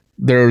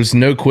 There's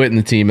no quit in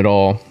the team at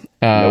all.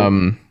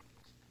 Nope.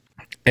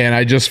 And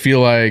I just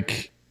feel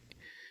like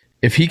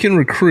if he can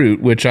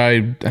recruit, which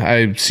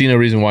I see no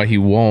reason why he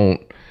won't,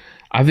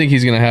 I think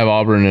he's going to have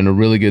Auburn in a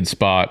really good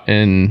spot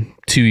in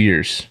 2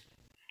 years.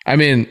 I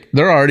mean,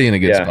 they're already in a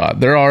good spot.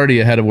 They're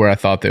already ahead of where I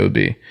thought they would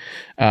be.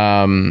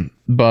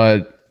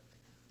 But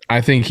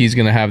I think he's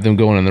going to have them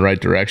going in the right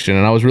direction.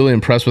 And I was really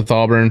impressed with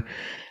Auburn.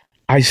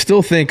 I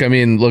still think, I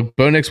mean, look,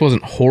 Bo Nix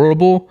wasn't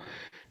horrible,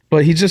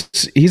 but he's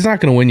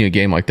not going to win you a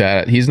game like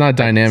that. He's not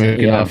dynamic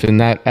enough in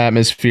that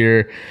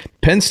atmosphere.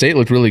 Penn State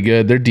looked really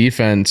good. Their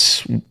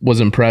defense was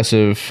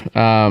impressive.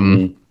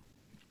 But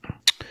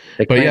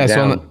yeah,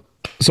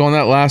 so on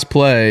that last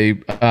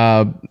play,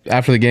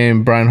 after the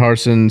game, Brian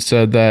Harsin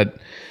said that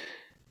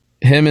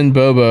him and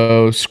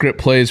Bobo script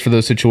plays for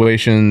those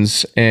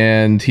situations,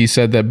 and he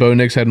said that Bo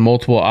Nix had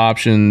multiple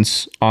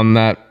options on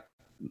that,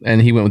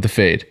 and he went with the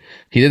fade.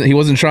 He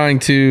wasn't trying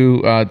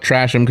to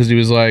trash him, because he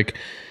was like,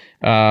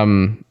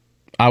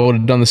 I would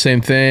have done the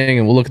same thing,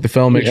 and we'll look at the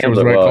film, make sure it was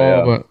the right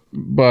call.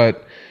 Yeah.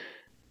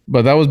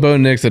 But that was Bo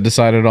Nix that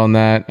decided on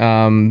that.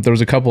 There was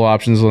a couple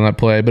options on that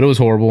play, but it was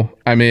horrible.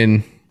 I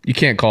mean, you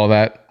can't call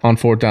that on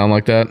 4th down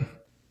like that.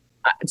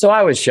 So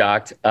I was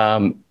shocked.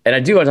 And I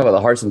do want to talk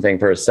about the Harsin thing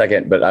for a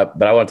second, but I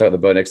want to talk about the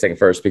Bo Nix thing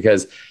first,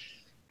 because,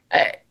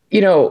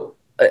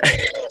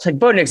 it's like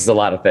Bo Nix is a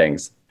lot of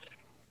things.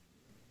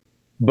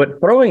 But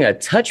throwing a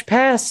touch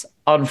pass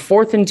on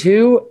 4th and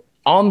 2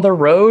 on the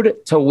road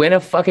to win a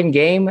fucking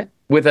game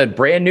with a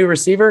brand new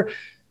receiver,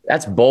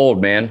 that's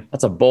bold, man.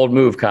 That's a bold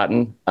move,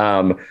 Cotton.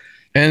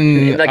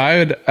 And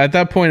at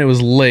that point, it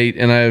was late,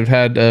 and I've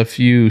had a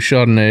few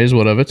Chardonnays,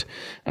 what of it.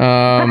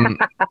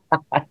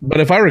 But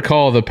if I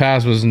recall, the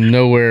pass was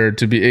nowhere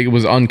to be. It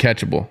was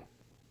uncatchable.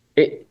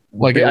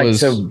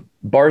 So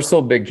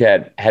Barstool Big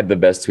Cat had the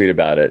best tweet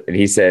about it, and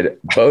he said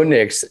Bo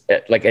Nix,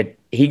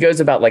 he goes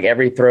about like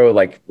every throw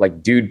like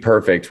dude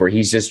perfect, where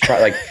he's just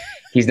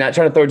he's not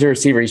trying to throw it to a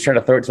receiver, he's trying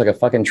to throw it to like a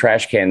fucking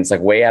trash can. It's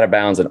like way out of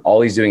bounds, and all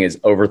he's doing is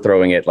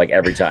overthrowing it like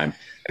every time,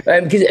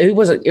 because it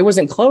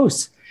wasn't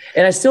close.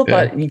 And I still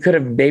thought you could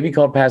have maybe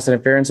called pass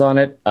interference on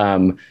it.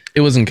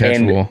 It wasn't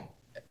catchable.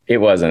 It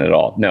wasn't at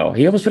all. No,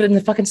 he almost put it in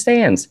the fucking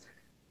stands.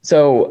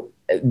 So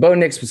Bo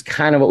Nix was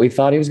kind of what we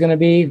thought he was going to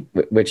be,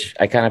 which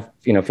I kind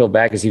of feel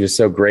bad, because he was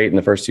so great in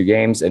the first 2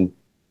 games, and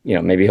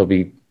maybe he'll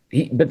be.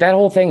 But that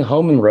whole thing,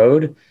 home and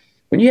road,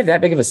 when you have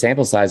that big of a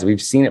sample size,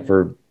 we've seen it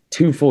for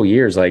 2 full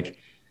years, and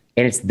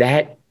it's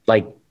that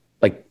like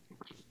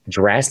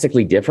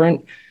drastically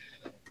different.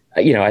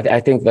 I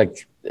think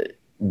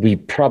we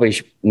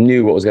probably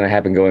knew what was going to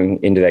happen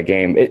going into that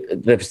game.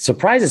 The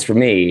surprises for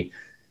me,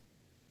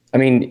 I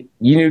mean,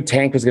 you knew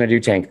Tank was going to do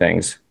Tank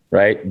things,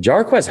 right?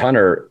 Jarquez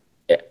Hunter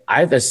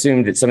I've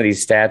assumed that some of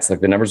these stats, like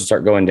the numbers would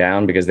start going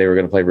down because they were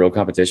going to play real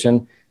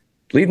competition.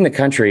 Leading the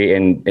country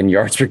in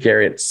yards per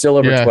carry, still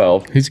over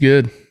 12. He's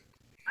good.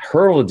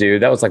 Hurdle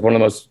dude. That was one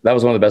of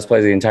the best plays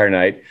of the entire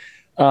night.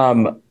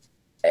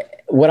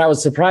 What I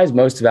was surprised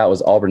most about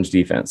was Auburn's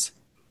defense.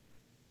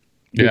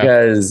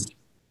 Because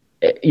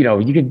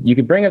you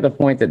could bring up the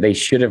point that they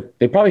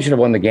probably should have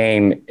won the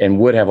game and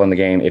would have won the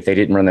game if they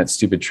didn't run that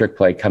stupid trick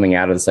play coming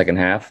out of the second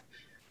half.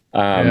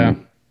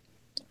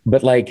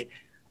 But like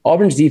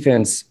Auburn's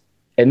defense,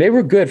 and they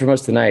were good for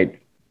most of the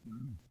night,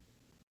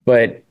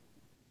 but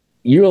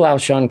you allow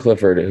Sean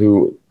Clifford,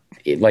 who,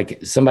 like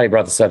somebody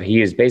brought this up,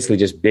 he is basically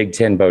just Big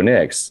Ten Bo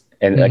Nix,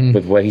 and like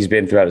with what he's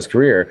been throughout his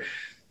career,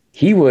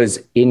 he was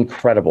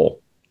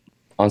incredible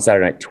on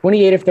Saturday night.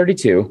 28 of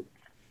 32.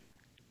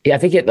 I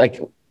think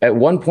at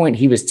one point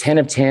he was 10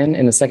 of 10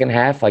 in the second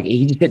half. Like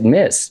he just didn't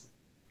miss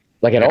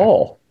like at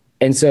all.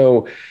 And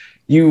so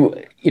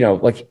it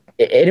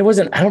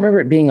wasn't, I don't remember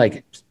it being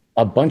like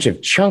a bunch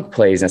of chunk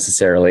plays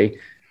necessarily.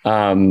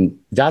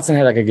 Dotson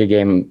had like a good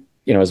game,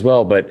 as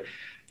well, but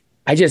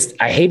I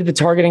hated the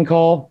targeting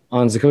call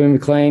on Zakoby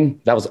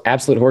McClain. That was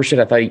absolute horseshit.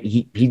 I thought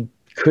he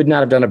could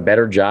not have done a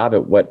better job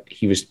at what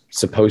he was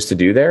supposed to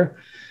do there.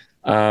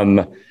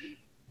 I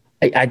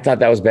thought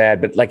that was bad,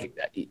 but like,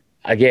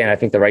 again, I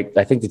think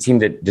the team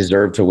that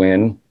deserved to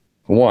win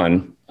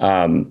won.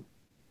 And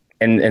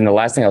the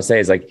last thing I'll say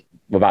is like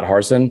about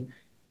Harsin,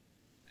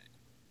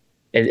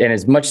 and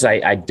as much as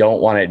I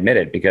don't want to admit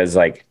it, because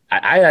like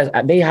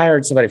they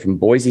hired somebody from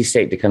Boise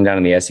State to come down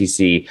in the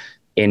SEC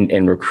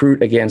and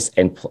recruit against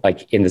and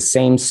like in the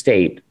same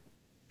state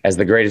as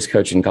the greatest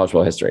coach in college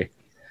football history.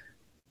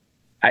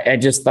 I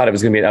just thought it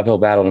was going to be an uphill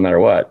battle no matter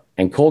what.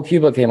 And Cole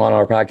Cuba came on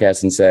our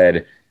podcast and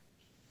said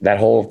that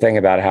whole thing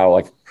about how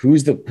like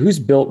who's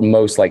built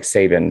most like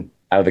Saban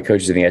out of the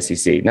coaches in the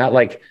SEC, not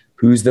like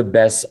who's the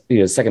best,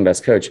 second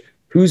best coach,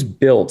 who's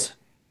built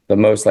the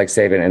most like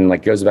Saban and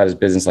like goes about his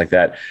business like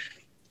that.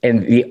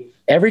 And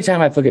every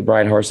time I look at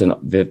Brian Harsin,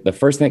 the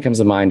first thing that comes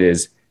to mind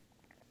is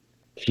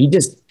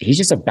he's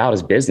just about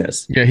his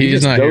business. Yeah, he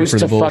just not goes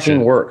to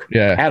fucking work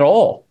at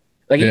all.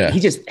 Like he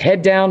just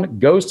head down,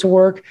 goes to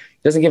work,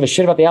 doesn't give a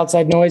shit about the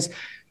outside noise.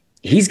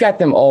 He's got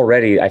them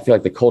already. I feel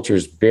like the culture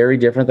is very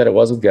different than it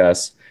was with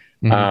Gus.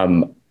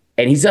 And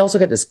he's also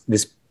got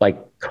this like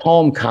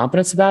calm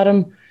confidence about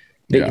him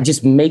that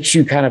just makes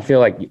you kind of feel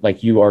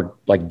like you are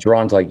like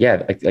drawn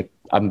to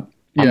I'm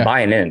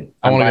buying in.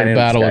 I want to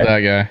battle with that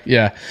guy.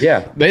 Yeah.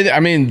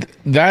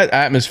 That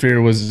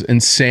atmosphere was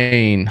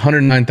insane.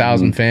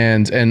 109,000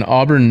 fans, and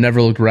Auburn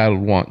never looked rattled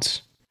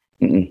once.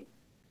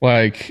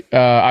 Like,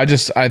 I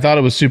thought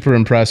it was super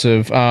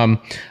impressive.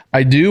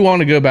 I do want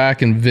to go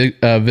back and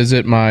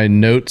visit my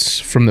notes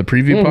from the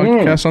preview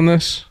podcast on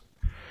this.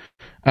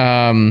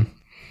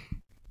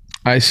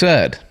 I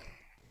said,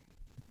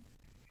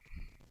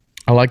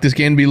 I like this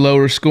game to be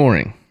lower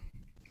scoring.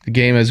 The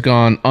game has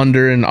gone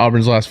under in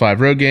Auburn's last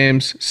 5 road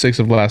games, 6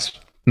 of the last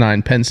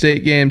 9 Penn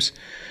State games.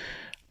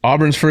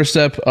 Auburn's first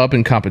step up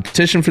in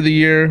competition for the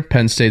year.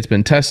 Penn State's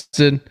been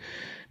tested.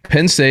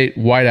 Penn State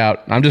whiteout.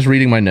 I'm just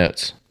reading my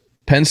notes.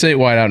 Penn State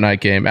whiteout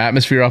night game.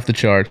 Atmosphere off the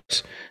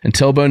charts.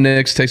 Until Bo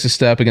Nix takes a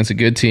step against a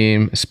good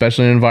team,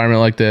 especially in an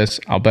environment like this,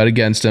 I'll bet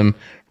against him.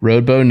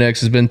 Road Bo Nix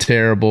has been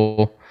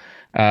terrible.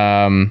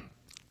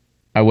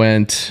 I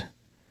went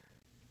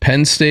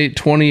Penn State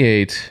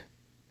 28,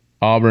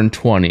 Auburn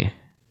 20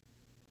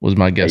 was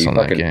my guess on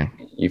that game.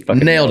 You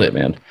fucking nailed it,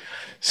 man.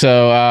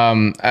 So,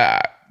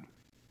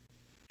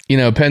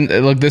 Penn.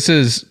 Look, this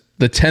is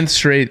the 10th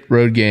straight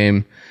road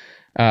game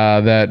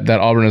that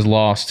Auburn has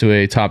lost to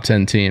a top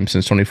 10 team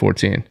since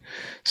 2014.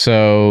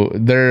 So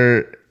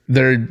they're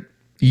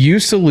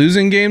used to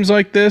losing games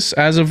like this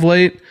as of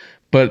late,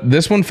 but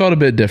this one felt a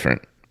bit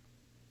different,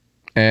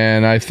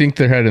 and I think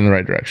they're headed in the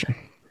right direction.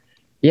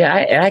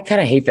 Yeah, I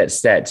kind of hate that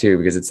stat too,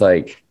 because it's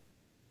like,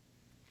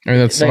 I mean,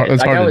 that's hard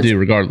to do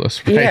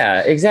regardless. Right?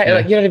 Yeah, exactly. Yeah.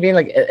 Like, you know what I mean?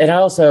 Like, and I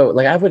also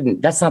like, I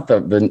wouldn't, that's not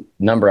the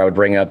number I would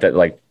bring up that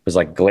like was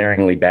like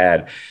glaringly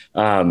bad.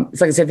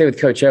 It's like the same thing with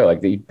Coach O.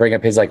 Like you bring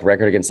up his like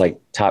record against like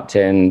top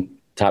 10,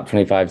 top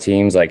 25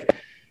 teams. Like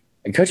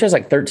Coach O's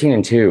like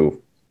 13-2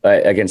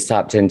 against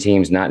top 10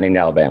 teams not named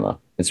Alabama.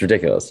 It's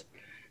ridiculous.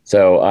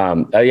 So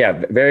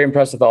very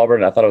impressed with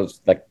Auburn. I thought it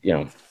was like,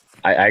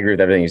 I agree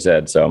with everything you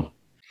said. So.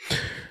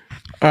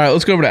 All right,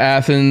 let's go over to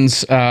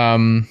Athens.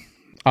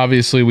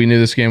 Obviously, we knew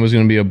this game was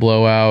going to be a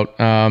blowout.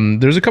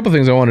 There's a couple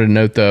things I wanted to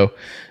note, though.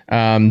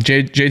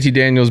 JT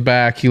Daniels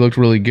back. He looked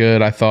really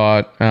good, I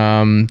thought.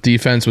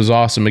 Defense was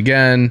awesome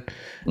again.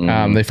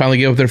 They finally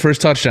gave up their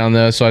first touchdown,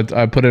 though, so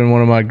I put in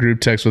one of my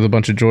group texts with a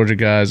bunch of Georgia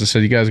guys. I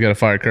said, you guys got to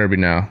fire Kirby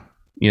now.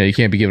 You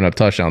can't be giving up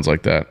touchdowns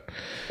like that.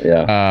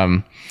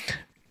 Yeah.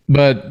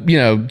 But,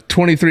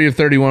 23 of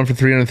 31 for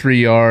 303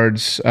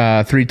 yards,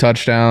 3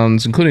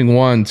 touchdowns, including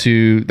one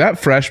to that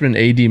freshman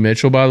A.D.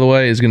 Mitchell, by the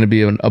way, is going to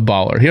be a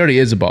baller. He already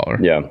is a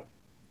baller. Yeah,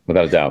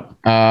 without a doubt.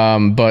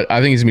 But I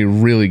think he's going to be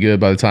really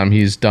good by the time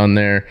he's done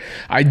there.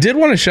 I did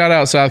want to shout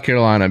out South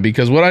Carolina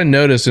because what I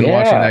noticed in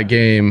watching that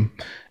game,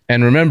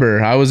 And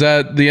remember, I was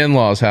at the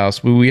in-laws'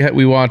 house.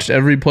 We watched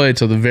every play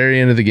till the very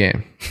end of the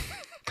game.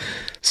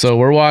 So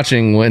we're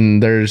watching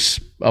when there's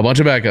a bunch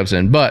of backups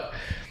in. But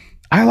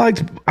I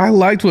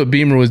liked what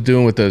Beamer was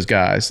doing with those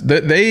guys.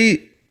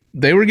 They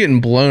were getting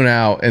blown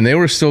out, and they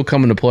were still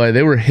coming to play.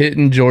 They were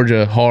hitting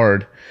Georgia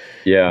hard.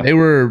 Yeah, they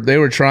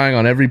were trying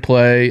on every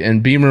play,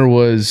 and Beamer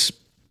was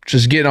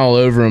just getting all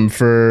over them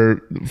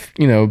for,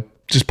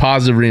 just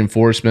positive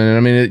reinforcement. And I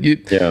mean,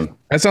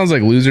 that sounds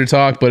like loser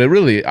talk, but it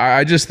really,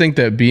 I just think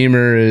that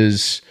Beamer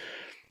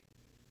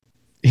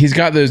he's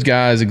got those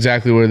guys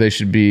exactly where they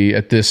should be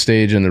at this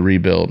stage in the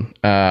rebuild.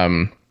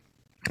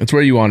 It's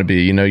where you want to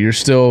be. You're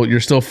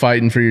still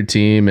fighting for your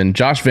team, and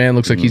Josh Vann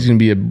looks like he's going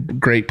to be a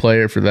great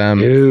player for them,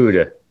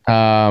 dude.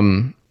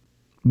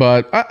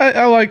 But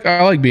I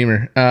like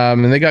Beamer.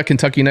 And they got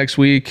Kentucky next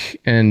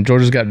week, and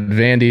Georgia's got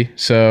Vandy.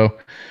 So,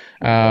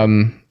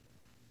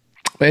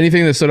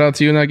 anything that stood out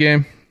to you in that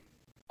game?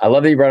 I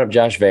love that you brought up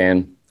Josh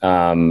Vann.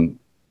 3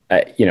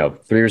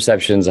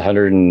 receptions,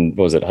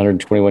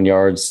 121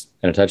 yards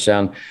and a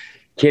touchdown.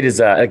 Kid is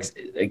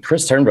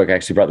Chris Turnbrook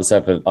actually brought this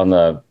up on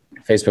the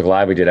Facebook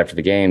Live we did after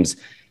the games.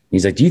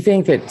 He's like, do you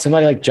think that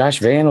somebody like Josh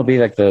Vann will be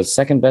like the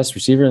second best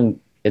receiver in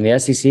the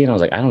SEC? And I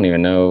was like, I don't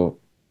even know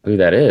who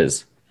that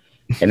is.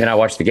 And then I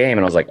watched the game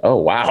and I was like, oh,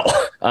 wow.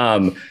 Kid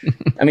on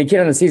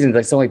the season,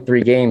 it's only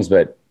 3 games,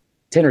 but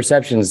 10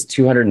 receptions,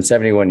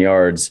 271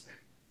 yards.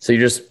 So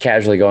you're just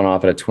casually going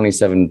off at a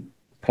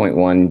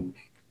 27.1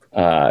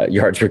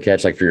 yards per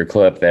catch, like for your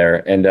clip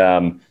there.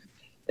 And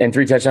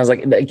 3 touchdowns,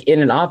 like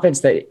in an offense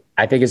that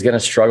I think is going to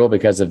struggle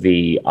because of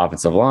the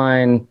offensive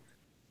line.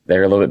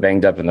 They're a little bit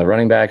banged up in the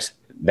running backs.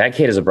 That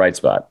kid is a bright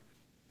spot.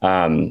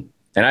 And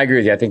I agree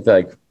with you. I think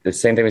the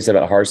same thing we said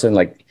about Harsin,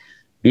 like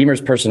Beamer's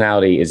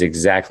personality is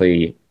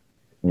exactly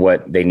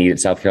what they need at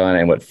South Carolina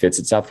and what fits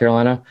at South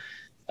Carolina.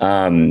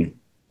 So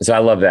I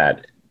love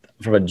that.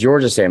 From a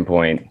Georgia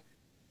standpoint,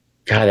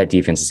 God, that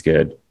defense is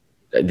good.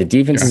 The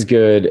defense is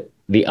good.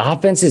 The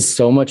offense is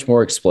so much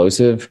more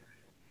explosive.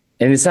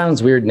 And it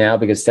sounds weird now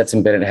because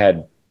Stetson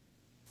Bennett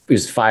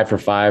was 5 for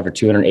 5 or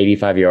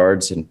 285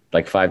 yards and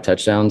like 5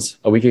 touchdowns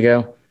a week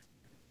ago.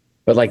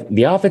 But like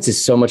the offense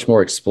is so much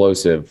more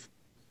explosive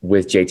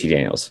with JT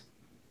Daniels,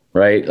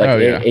 right?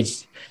 Like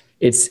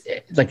it's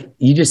like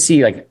you just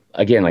see like,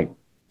 again, like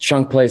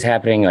chunk plays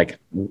happening like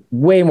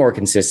way more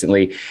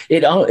consistently.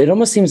 It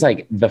almost seems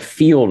like the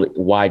field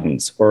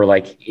widens, or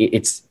like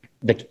it's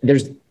like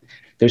there's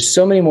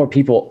so many more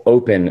people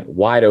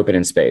wide open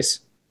in space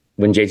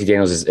when JT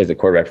Daniels is the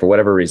quarterback for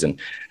whatever reason.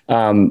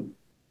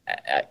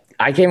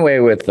 I came away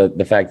with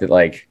the fact that,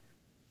 like,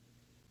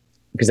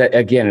 because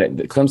again,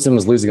 Clemson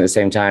was losing at the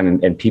same time,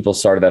 and people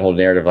started that whole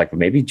narrative like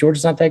maybe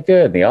Georgia's not that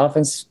good. The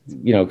offense,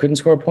 couldn't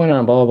score a point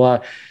on blah blah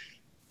blah.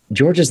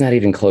 Georgia's not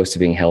even close to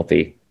being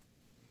healthy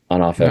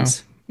on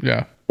offense.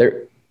 No. Yeah,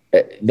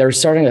 they're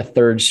starting a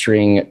 3rd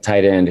string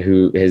tight end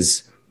who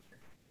has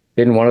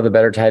been one of the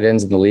better tight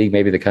ends in the league,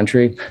 maybe the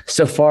country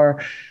so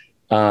far.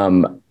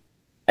 I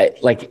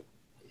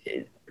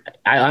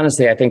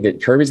honestly think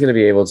that Kirby's going to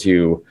be able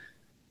to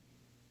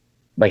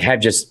like have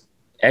just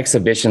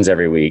exhibitions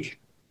every week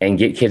and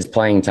get kids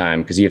playing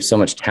time because you have so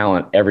much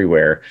talent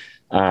everywhere.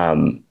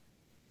 And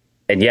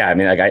yeah, I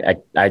mean, like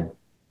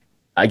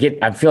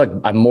I feel like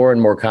I'm more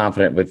and more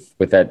confident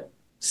with that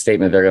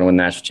statement they're going to win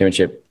the national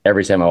championship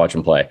every time I watch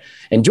them play.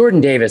 And Jordan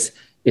Davis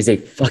is a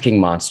fucking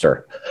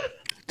monster.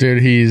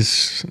 Dude,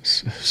 he's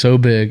so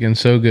big and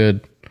so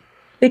good.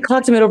 They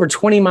clocked him at over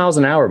 20 miles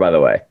an hour, by the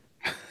way.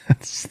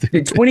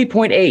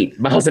 20.8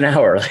 miles an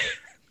hour.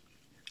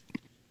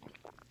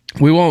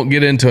 We won't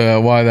get into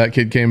why that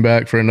kid came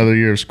back for another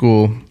year of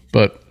school,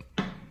 but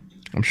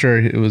I'm sure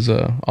it was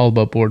all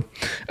above board.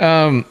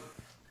 No,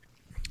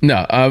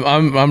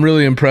 I'm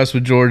really impressed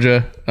with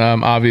Georgia,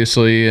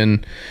 obviously,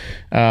 and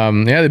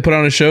they put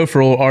on a show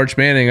for old Arch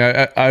Manning.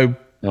 I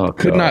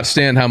could not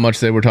stand how much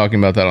they were talking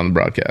about that on the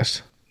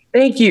broadcast.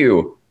 Thank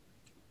you.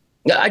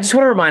 I just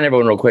want to remind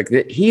everyone real quick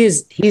that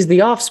he's the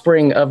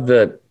offspring of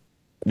the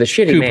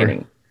shitty Cooper.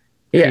 Manning.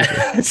 Yeah,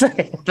 it's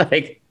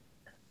like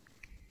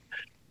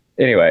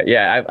anyway.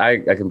 Yeah, I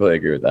completely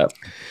agree with that.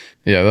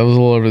 Yeah, that was a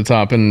little over the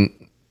top, and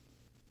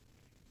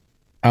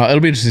it'll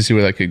be interesting to see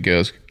where that kid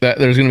goes.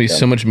 There's going to be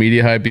so much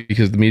media hype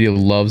because the media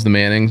loves the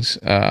Mannings.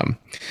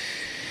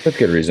 That's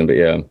good reason, but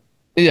yeah.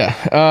 Yeah.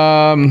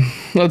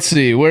 Let's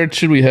see. Where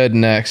should we head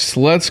next?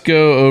 Let's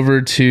go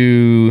over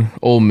to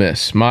Ole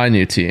Miss, my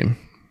new team.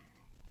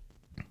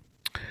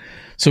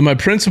 So my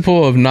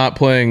principle of not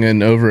playing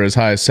an over as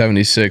high as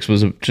 76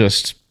 was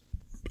just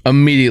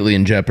immediately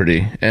in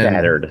jeopardy. And,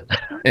 Battered.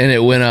 And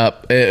it went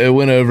up. It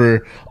went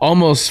over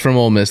almost from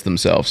Ole Miss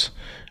themselves.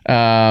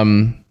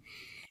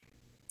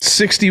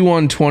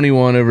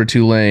 61-21 over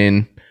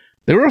Tulane.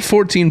 They were a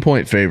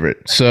 14-point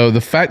favorite. So the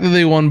fact that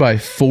they won by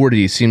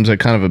 40 seems like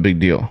kind of a big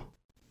deal.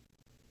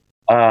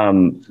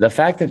 The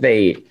fact that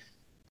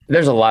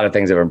there's a lot of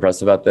things that were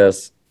impressive about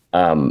this.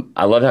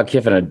 I love how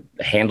Kiffin had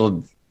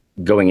handled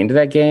going into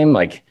that game.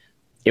 Like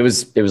it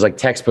was like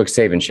textbook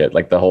Saban shit.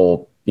 Like the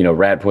whole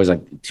rat poison.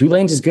 Like,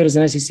 Tulane's as good as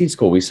an SEC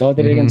school. We saw what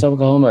they did against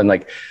Oklahoma,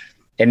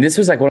 and this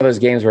was like one of those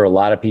games where a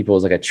lot of people, it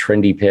was like a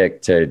trendy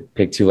pick to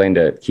pick Tulane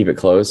to keep it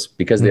close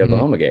because of the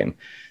Oklahoma game.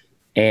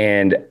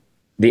 And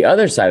the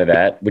other side of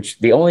that, which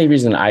the only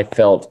reason I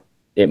felt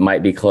it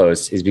might be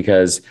close is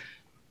because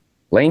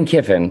Lane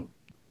Kiffin,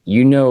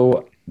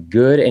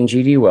 good and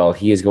GD well,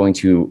 he is going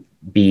to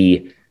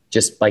be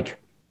just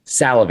like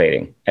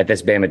salivating at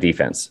this Bama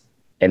defense.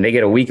 And they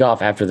get a week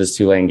off after this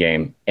Tulane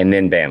game and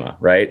then Bama,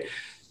 right?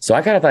 So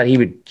I kind of thought he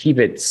would keep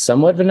it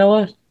somewhat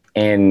vanilla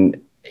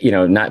and,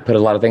 not put a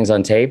lot of things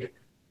on tape.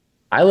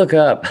 I look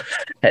up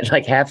at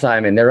like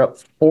halftime and they're up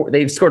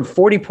they've scored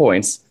 40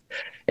 points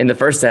in the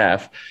first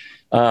half.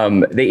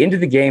 They ended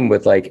the game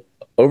with like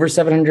over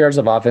 700 yards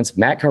of offense.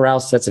 Matt Corral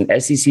sets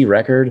an SEC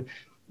record,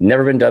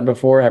 never been done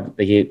before.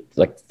 He had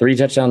like three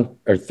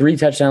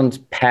touchdowns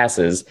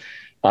passes,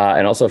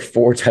 and also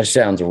 4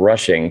 touchdowns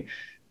rushing,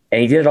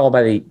 and he did it all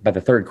by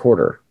the third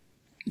quarter.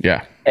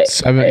 Yeah,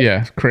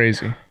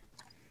 crazy.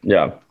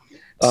 Yeah,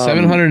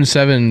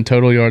 707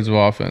 total yards of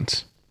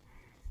offense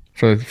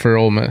for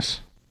Ole Miss.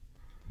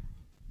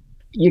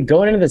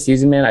 Going into the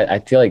season, man, I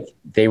feel like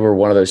they were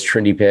one of those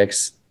trendy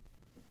picks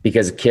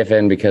because of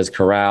Kiffin, because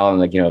Corral,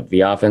 and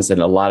the offense,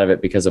 and a lot of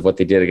it because of what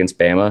they did against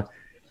Bama.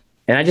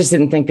 And I just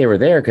didn't think they were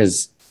there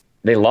because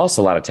they lost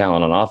a lot of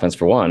talent on offense,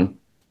 for one.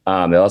 They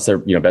lost their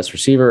best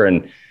receiver,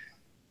 and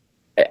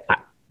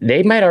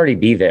they might already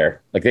be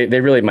there. Like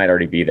they really might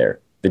already be there.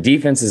 The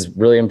defense is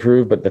really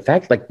improved, but the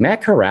fact, like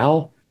Matt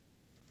Corral,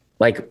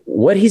 like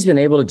what he's been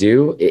able to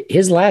do,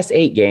 his last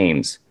 8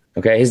 games,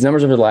 okay, his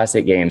numbers over the last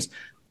 8 games,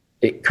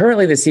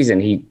 currently this season,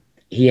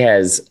 he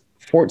has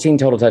 14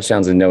 total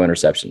touchdowns and no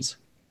interceptions.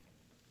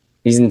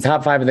 He's in the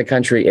top 5 in the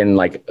country in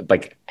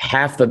like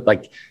half the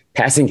like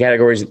passing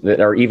categories that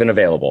are even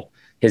available.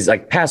 His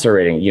like passer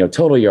rating,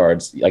 total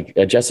yards, like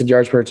adjusted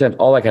yards per attempt,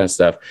 all that kind of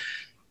stuff.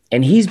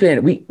 And he's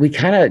been, we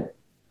kind of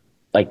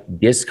like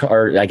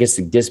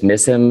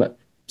dismiss him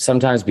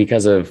sometimes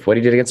because of what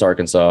he did against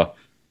Arkansas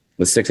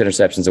with 6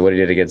 interceptions and what he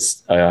did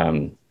against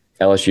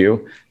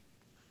LSU.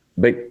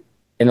 But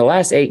in the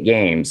last 8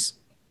 games,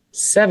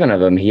 7 of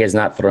them, he has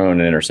not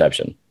thrown an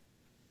interception.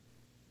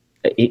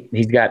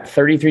 He's got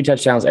 33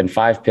 touchdowns and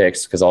 5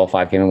 picks because all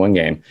 5 came in one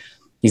game.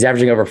 He's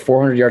averaging over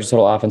 400 yards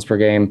total offense per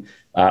game,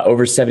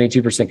 over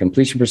 72%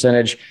 completion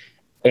percentage.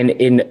 And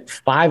in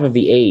 5 of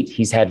the 8,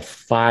 he's had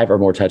 5 or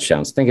more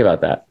touchdowns. Think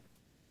about that.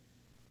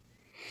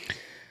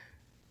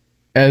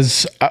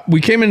 As we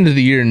came into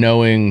the year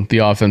knowing the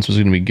offense was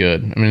going to be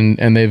good. I mean,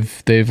 and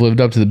they've lived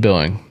up to the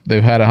billing.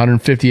 They've had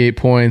 158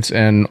 points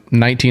and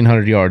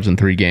 1,900 yards in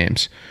 3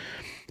 games.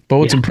 But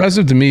what's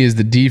impressive to me is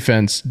the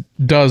defense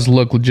does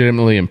look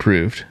legitimately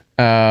improved.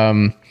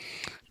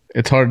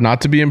 It's hard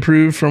not to be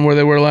improved from where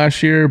they were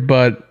last year,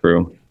 but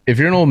True. If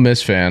you're an Ole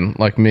Miss fan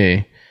like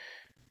me,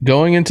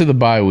 going into the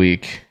bye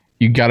week,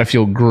 you got to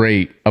feel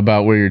great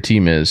about where your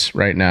team is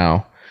right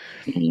now.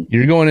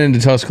 You're going into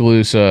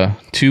Tuscaloosa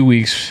 2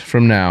 weeks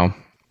from now,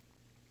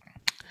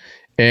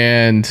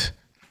 and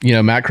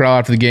Matt Corral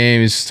after the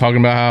game is talking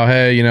about how,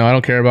 hey, I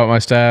don't care about my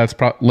stats.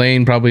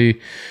 Lane probably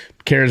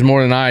cares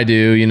more than I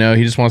do.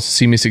 He just wants to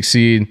see me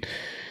succeed.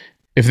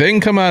 If they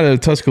can come out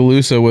of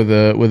Tuscaloosa with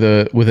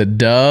a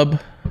dub,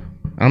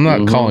 I'm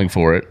not calling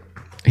for it.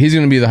 He's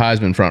going to be the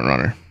Heisman front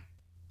runner.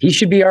 He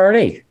should be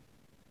already.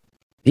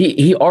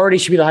 He already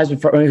should be the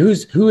Heisman front runner.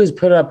 Who has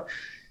put up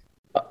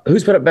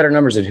better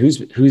numbers and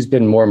who's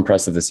been more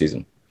impressive this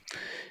season?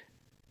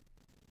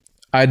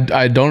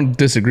 I don't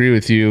disagree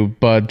with you,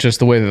 but just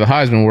the way that the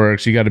Heisman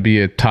works, you got to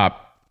be a top.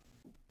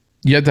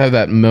 You have to have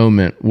that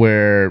moment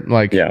where,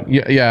 like,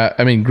 yeah.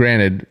 I mean,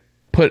 granted,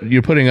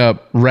 you're putting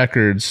up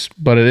records,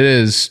 but it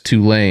is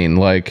Tulane.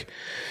 Like,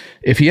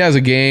 if he has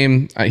a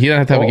game, he doesn't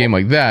have to have a game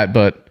like that.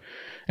 But,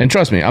 and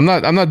trust me, I'm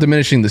not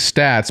diminishing the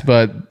stats,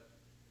 but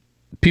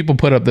people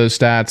put up those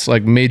stats,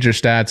 like major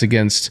stats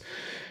against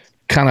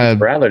kind of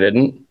Rattler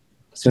didn't.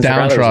 Spencer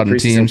downtrodden Rattler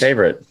was the preseason teams.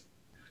 favorite.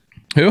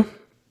 Who?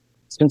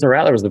 Spencer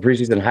Rattler was the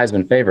preseason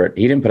Heisman favorite.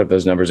 He didn't put up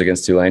those numbers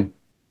against Tulane.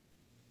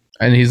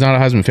 And he's not a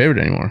Heisman favorite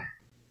anymore.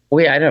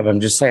 Well, yeah, I know, but I'm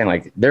just saying,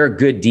 like, they're a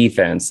good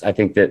defense. I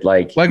think that,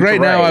 like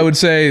right now, I would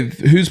say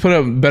who's put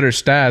up better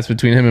stats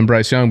between him and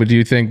Bryce Young, but do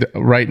you think that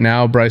right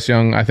now Bryce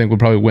Young, I think, would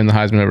probably win the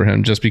Heisman over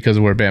him just because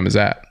of where Bama's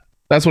at?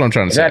 That's what I'm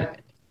trying to say.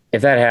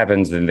 If that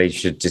happens, then they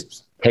should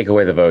just take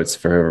away the votes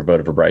for whoever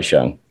voted for Bryce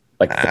Young.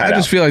 Like, I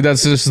just feel like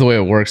that's just the way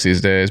it works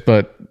these days.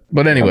 But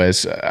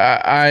anyways,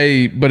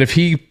 but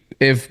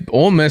if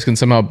Ole Miss can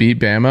somehow beat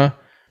Bama,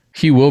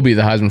 he will be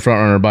the Heisman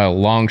frontrunner by a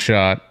long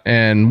shot,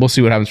 and we'll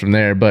see what happens from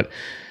there. But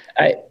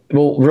how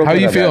are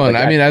you feeling?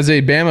 I mean, as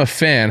a Bama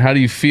fan, how do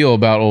you feel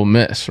about Ole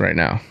Miss right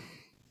now?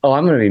 Oh,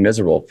 I'm going to be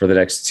miserable for the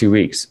next 2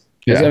 weeks.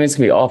 Yeah. I mean, it's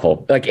going to be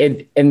awful. Like,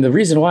 and the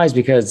reason why is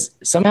because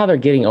somehow they're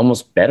getting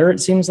almost better, it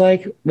seems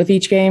like, with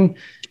each game.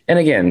 And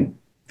again,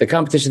 the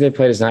competition they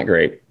played is not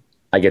great.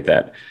 I get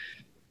that.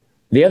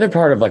 The other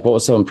part of, like, what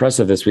was so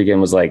impressive this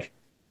weekend was, like,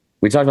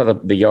 we talked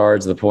about the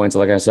yards, the points,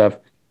 all that kind of stuff.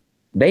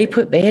 They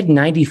had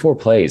 94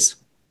 plays.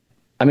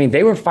 I mean,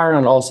 they were firing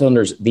on all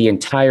cylinders the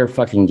entire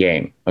fucking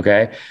game.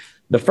 Okay.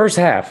 The first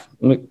half,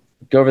 let me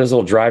go over this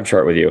little drive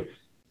chart with you.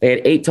 They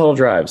had 8 total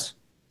drives.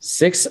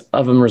 6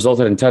 of them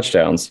resulted in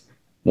touchdowns.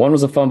 1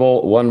 was a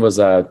fumble. 1 was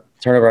a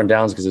turnover on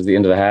downs because it was the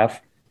end of the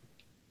half.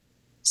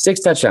 6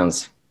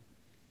 touchdowns.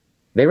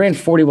 They ran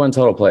 41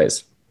 total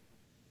plays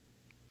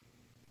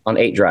on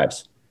 8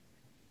 drives.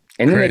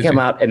 And then they come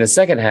out in the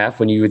second half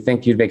when you would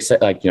think you'd make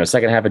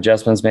second half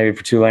adjustments maybe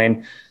for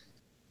Tulane.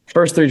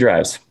 First 3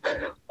 drives,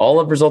 all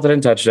have resulted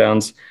in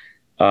touchdowns.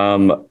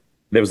 There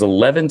was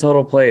 11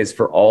 total plays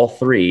for all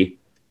 3,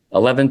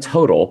 11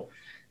 total,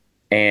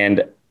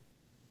 and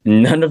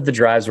none of the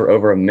drives were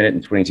over 1 minute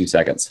and 22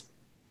 seconds.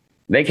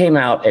 They came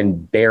out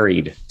and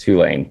buried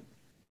Tulane,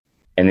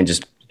 and then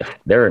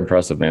they're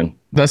impressive, man.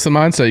 That's the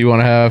mindset you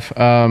want to have.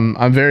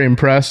 I'm very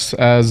impressed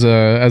as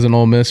an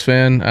Ole Miss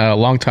fan, a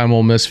longtime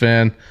Ole Miss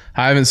fan.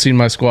 I haven't seen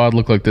my squad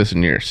look like this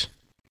in years.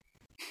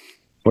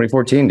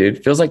 2014,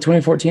 dude. Feels like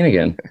 2014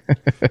 again.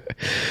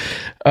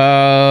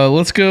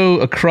 Let's go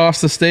across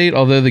the state,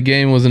 although the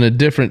game was in a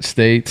different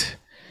state.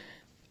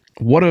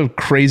 What a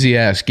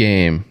crazy-ass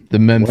game the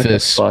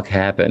Memphis what the fuck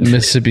happened?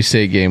 Mississippi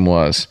State game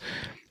was.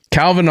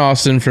 Calvin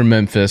Austin for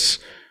Memphis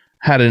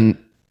had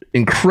an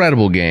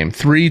incredible game.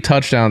 3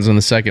 touchdowns in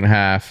the second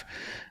half.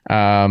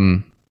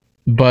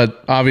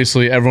 But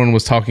obviously everyone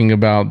was talking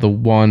about the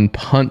 1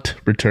 punt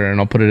return.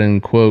 I'll put it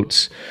in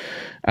quotes.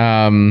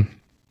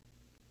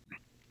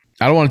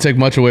 I don't want to take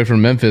much away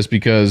from Memphis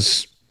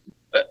because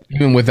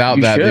even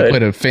without that, they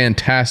played a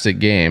fantastic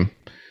game.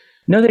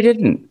 No, they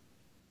didn't.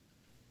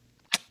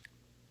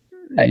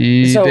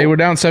 They were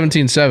down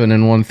 17-7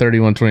 and won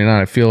 31-29.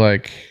 I feel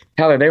like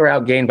Tyler, they were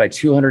outgained by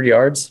 200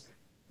 yards.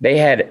 They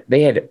had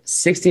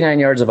 69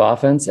 yards of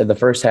offense in the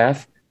first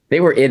half.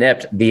 They were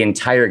inept the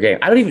entire game.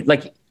 I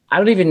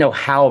don't even know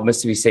how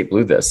Mississippi State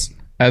blew this.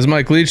 As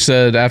Mike Leach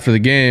said after the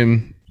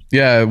game,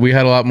 yeah, we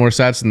had a lot more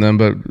stats than them,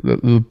 but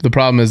the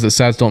problem is that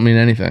stats don't mean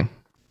anything.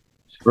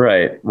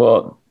 Right.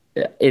 Well,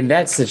 in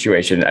that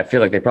situation, I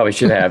feel like they probably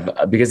should have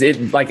because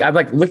I'm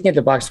looking at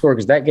the box score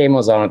because that game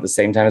was on at the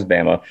same time as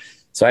Bama,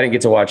 so I didn't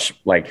get to watch.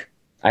 I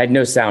had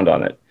no sound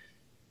on it.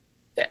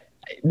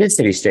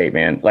 Mississippi State,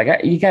 man,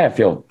 you kind of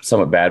feel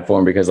somewhat bad for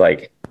them because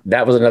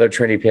that was another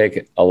trendy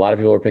pick. A lot of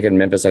people were picking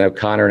Memphis. I know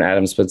Connor and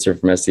Adam Spencer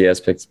from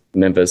SDS picked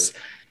Memphis,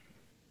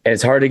 and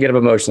it's hard to get up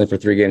emotionally for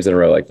 3 games in a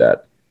row like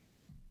that.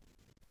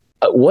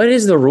 What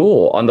is the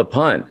rule on the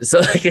punt?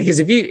 So, because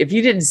if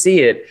you didn't see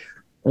it,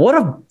 what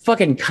a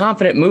fucking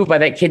confident move by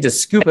that kid to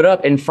scoop it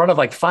up in front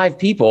of 5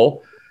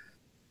 people.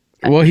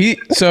 Well, he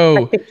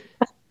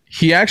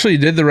actually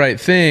did the right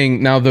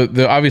thing. Now,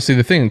 the obviously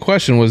the thing in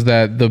question was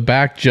that the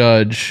back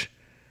judge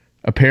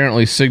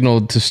apparently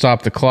signaled to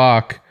stop the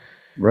clock.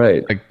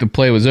 Right. The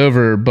play was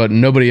over, but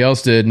nobody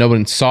else did.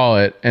 Nobody saw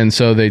it, and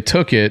so they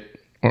took it.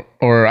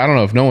 Or I don't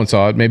know if no one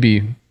saw it.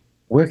 Maybe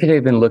where could they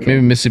have been looking?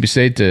 Maybe Mississippi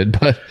State did,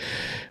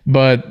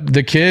 But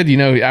the kid,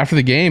 after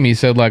the game, he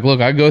said,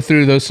 look, I go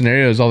through those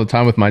scenarios all the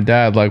time with my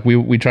dad.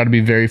 We try to be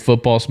very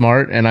football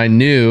smart. And I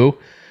knew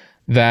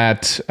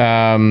that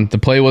the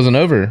play wasn't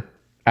over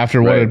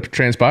after what had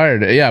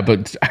transpired. Yeah,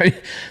 but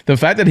the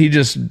fact that he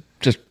just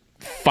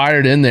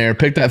fired in there,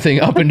 picked that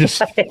thing up, and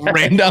just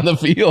ran down the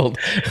field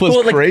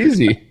was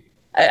crazy.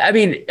 I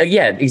mean,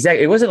 yeah,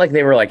 exactly. It wasn't like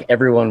they were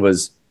everyone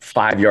was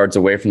 5 yards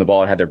away from the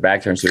ball and had their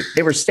back turned to it.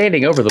 They were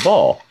standing over the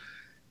ball.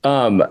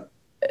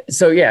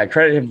 So yeah,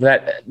 credit him for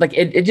that.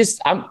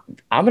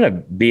 I'm going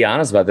to be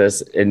honest about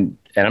this and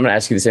I'm going to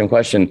ask you the same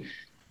question.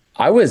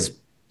 I was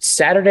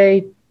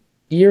Saturday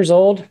years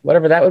old,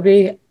 whatever that would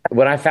be,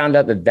 when I found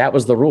out that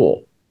was the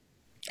rule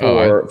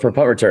for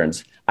punt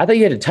returns. I thought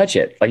you had to touch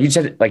it. You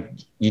said,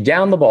 you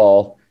down the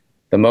ball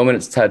the moment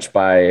it's touched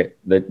by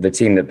the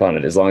team that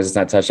punted, as long as it's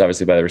not touched,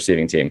 obviously, by the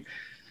receiving team.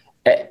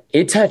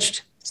 It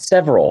touched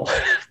several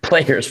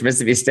players from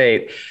Mississippi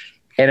State.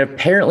 And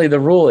apparently the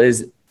rule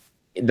is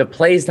the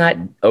play's not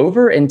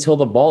over until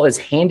the ball is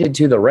handed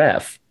to the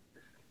ref.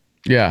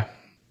 Yeah.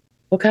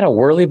 What kind of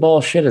whirly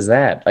ball shit is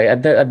that?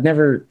 I've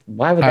never.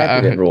 Why would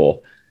that be the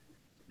rule?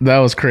 That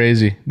was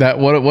crazy.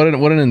 What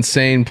an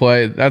insane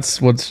play.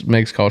 That's what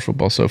makes college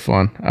football so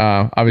fun.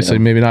 Obviously,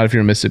 maybe not if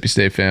you're a Mississippi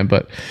State fan,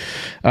 but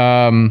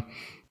in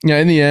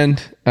the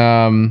end,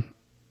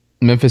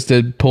 Memphis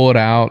did pull it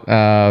out.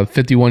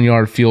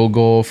 51-yard field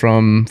goal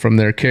from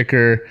their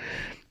kicker.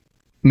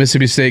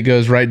 Mississippi State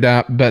goes right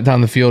down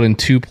the field in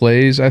 2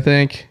 plays, I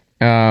think.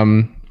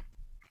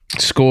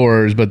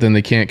 Scores, but then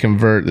they can't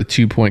convert the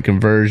 2-point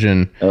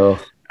conversion.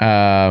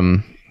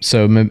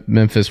 So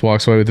Memphis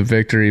walks away with a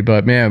victory.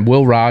 But man,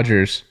 Will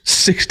Rogers,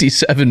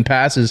 67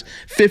 passes,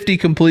 50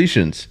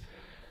 completions.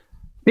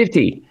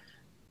 50.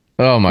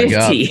 Oh my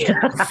 50.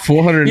 God.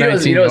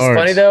 419 yards. What's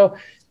funny though?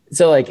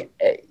 So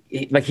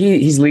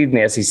he's leading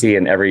the SEC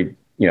in every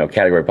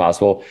category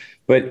possible.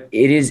 But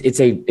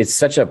it's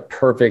such a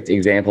perfect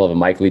example of a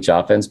Mike Leach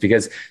offense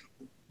because,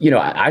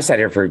 I sat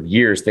here for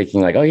years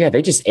thinking oh yeah,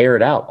 they just air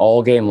it out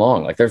all game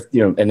long.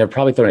 And they're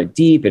probably throwing it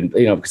deep and,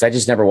 because I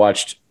just never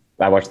watched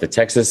the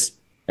Texas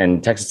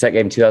and Texas Tech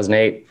game in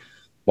 2008,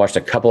 watched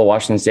a couple of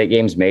Washington State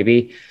games,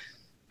 maybe.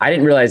 I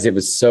didn't realize it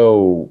was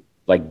so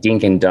like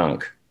dink and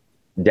dunk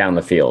down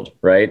the field,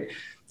 right?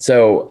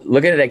 So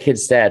looking at that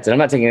kid's stats, and I'm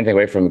not taking anything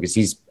away from him because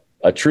he's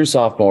a true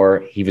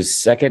sophomore. He was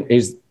second.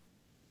 He's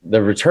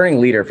the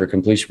returning leader for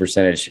completion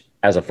percentage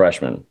as a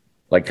freshman,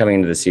 like coming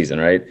into the season,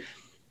 right?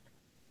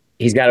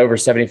 He's got over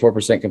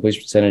 74%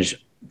 completion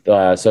percentage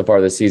so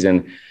far this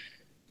season.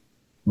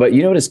 But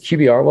you know what his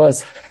QBR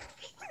was?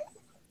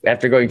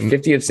 After going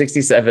 50 of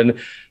 67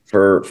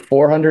 for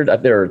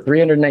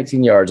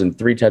 319 yards and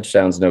 3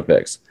 touchdowns, no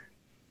picks.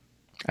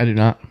 I do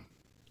not.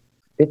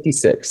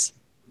 56.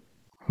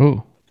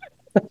 Who?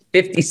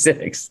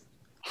 56.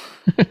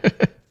 I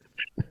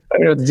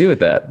don't know what to do with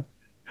that.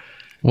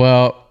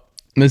 Well,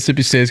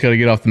 Mississippi State's got to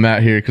get off the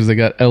mat here because they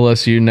got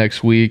LSU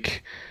next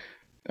week.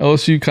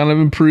 LSU kind of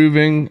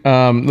improving.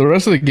 The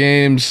rest of the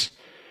games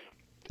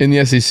in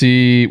the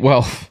SEC,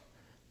 well,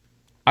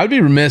 I'd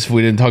be remiss if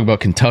we didn't talk about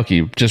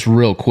Kentucky just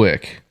real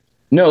quick.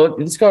 No,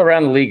 let's go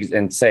around the league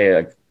and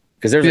say,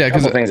 because there's a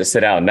couple things that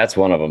sit out, and that's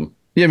one of them.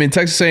 Yeah, I mean,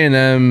 Texas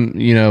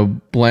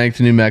A&M, blanked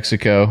New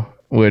Mexico,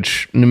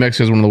 which New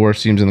Mexico is one of the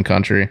worst teams in the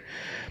country.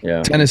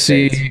 Yeah,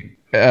 Tennessee,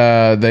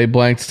 they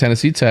blanked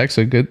Tennessee Tech,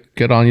 so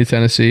good on you,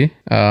 Tennessee.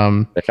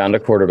 They found a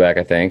quarterback,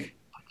 I think.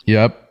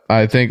 Yep.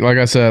 I think, like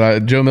I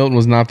said, Joe Milton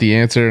was not the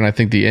answer, and I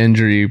think the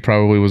injury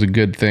probably was a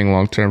good thing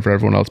long-term for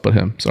everyone else but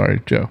him.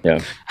 Sorry, Joe. Yeah.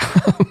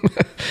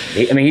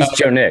 He's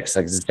Joe Nix.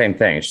 Like, it's the same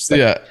thing. It's just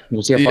like,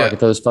 we'll see how far I can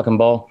throw this fucking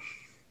ball.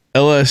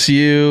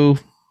 LSU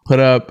put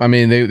up, I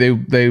mean,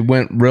 they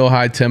went real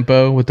high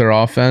tempo with their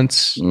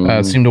offense.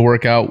 Seemed to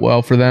work out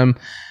well for them.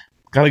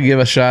 Got to give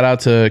a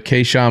shout-out to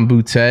Kayshon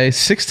Boutte.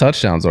 6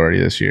 touchdowns already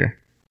this year.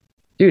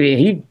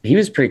 Dude, he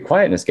was pretty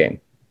quiet in this game.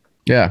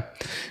 Yeah.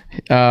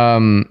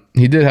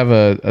 He did have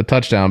a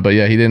touchdown, but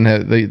yeah, he didn't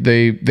have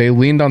they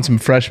leaned on some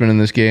freshmen in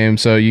this game.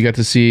 So you got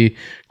to see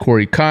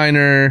Corey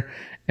Kiner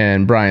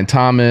and Brian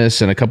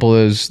Thomas and a couple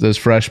of those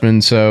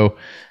freshmen. So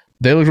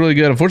they looked really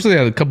good. Unfortunately,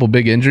 they had a couple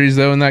big injuries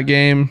though in that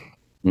game.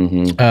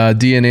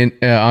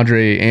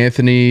 Andre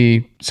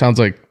Anthony sounds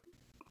like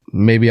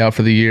maybe out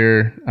for the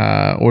year.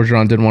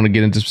 Orgeron didn't want to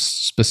get into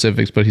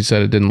specifics, but he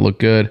said it didn't look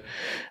good.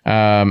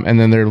 And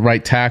then their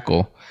right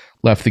tackle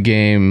left the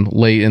game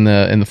late in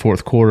the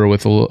fourth quarter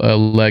with a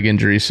leg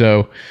injury.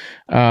 So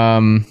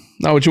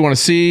not what you want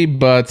to see,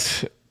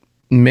 but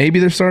maybe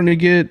they're starting to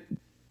get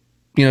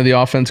the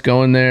offense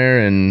going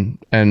there and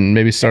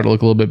maybe start to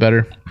look a little bit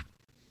better.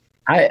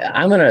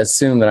 I'm going to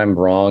assume that I'm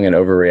wrong and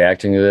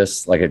overreacting to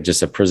this, like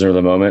just a prisoner of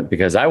the moment,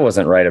 because I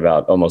wasn't right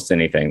about almost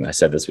anything I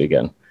said this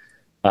weekend.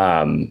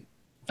 I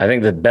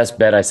think the best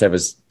bet I said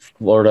was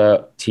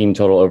Florida team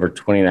total over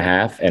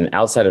 20.5. And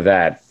outside of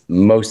that,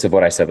 most of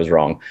what I said was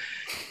wrong.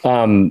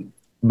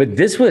 But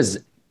this was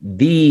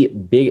the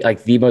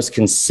most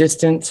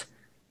consistent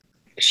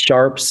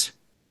sharps.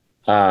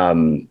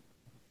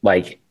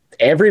 Like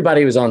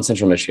everybody was on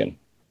Central Michigan.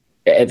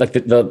 Like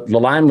the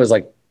line was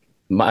like,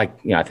 I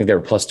think they were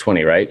plus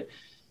 20, right?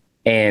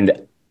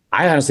 And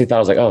I honestly thought, I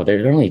was like, oh,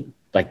 they're only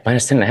like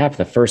minus 10.5 in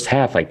the first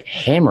half, like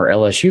hammer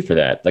LSU for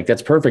that. Like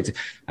that's perfect.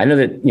 I know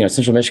that,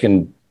 Central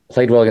Michigan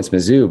played well against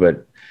Mizzou,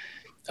 but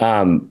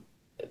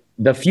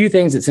the few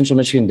things that Central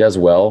Michigan does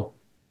well,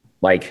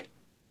 like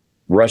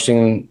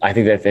rushing, I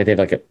think that they have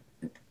like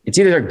it's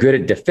either they're good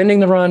at defending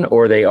the run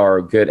or they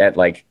are good at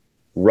like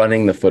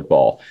running the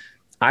football.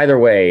 Either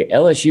way,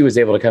 LSU was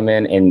able to come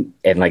in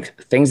and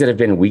like things that have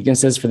been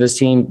weaknesses for this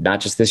team,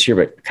 not just this year,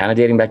 but kind of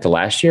dating back to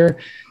last year.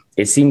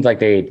 It seemed like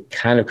they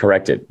kind of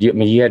corrected.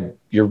 You had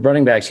your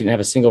running backs. You didn't have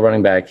a single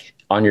running back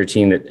on your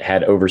team that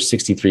had over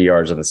 63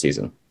 yards on the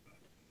season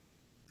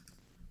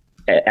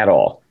at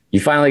all. You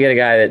finally get a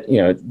guy that,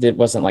 it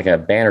wasn't like a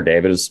banner day,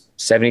 but it was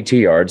 72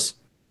 yards.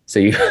 So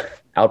you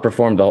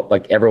outperformed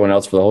like everyone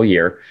else for the whole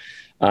year.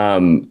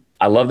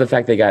 I love the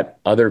fact they got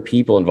other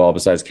people involved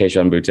besides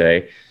Kayshon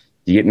Boutte.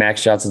 You get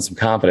Max Johnson some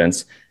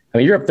confidence. I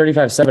mean, you're up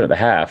 35-7 at the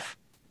half,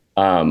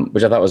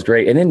 which I thought was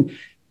great. And then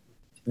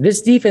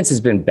this defense has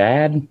been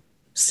bad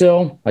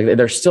still. Like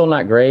they're still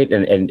not great.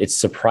 And it's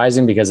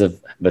surprising because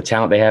of the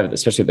talent they have,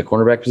 especially at the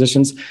cornerback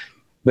positions.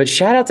 But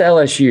shout out to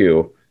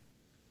LSU,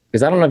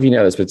 because I don't know if you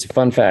know this, but it's a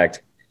fun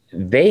fact.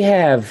 They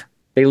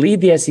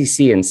lead the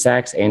SEC in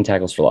sacks and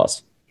tackles for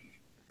loss.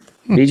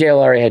 DJ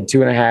Olari had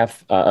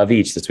 2.5 of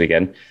each this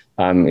weekend.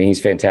 He's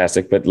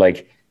fantastic, but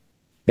like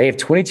they have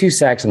 22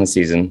 sacks in the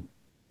season.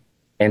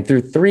 And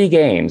through 3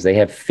 games, they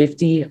have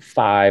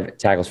 55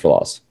 tackles for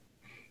loss.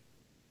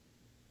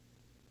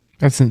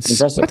 That's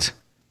impressive. What?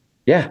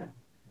 Yeah.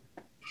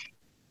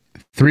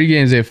 3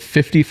 games, they have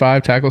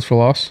 55 tackles for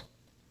loss?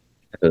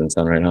 That doesn't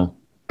sound right, huh?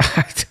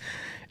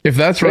 If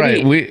that's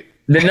right,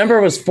 the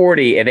number was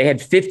 40, and they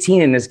had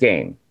 15 in this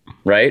game,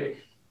 right?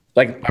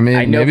 Like,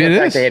 I know for the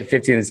fact they had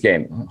 15 in this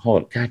game.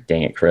 Hold on. God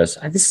dang it, Chris.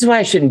 This is why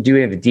I shouldn't do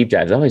any of the deep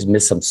dives. I always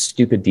miss some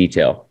stupid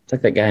detail. It's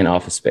like that guy in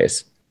Office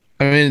Space.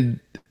 I mean,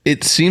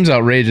 it seems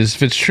outrageous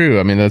if it's true.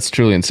 I mean, that's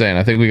truly insane.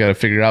 I think we got to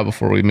figure it out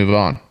before we move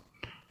on.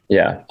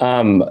 Yeah.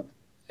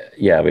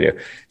 Yeah, we do.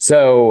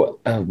 So,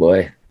 oh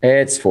boy,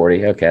 it's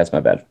 40. Okay, that's my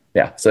bad.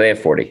 Yeah. So they have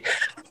 40.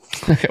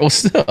 Well,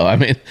 still, I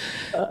mean,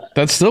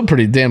 that's still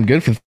pretty damn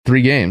good for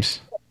 3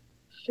 games.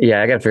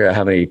 Yeah, I got to figure out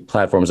how many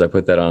platforms I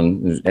put that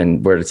on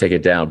and where to take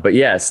it down. But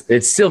yes,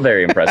 it's still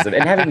very impressive.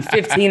 And having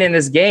 15 in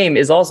this game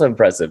is also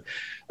impressive.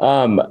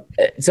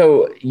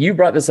 So you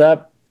brought this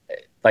up.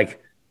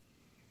 Like,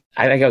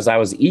 I think I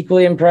was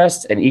equally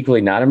impressed and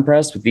equally not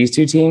impressed with these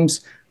two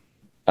teams.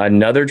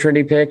 Another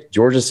trendy pick,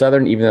 Georgia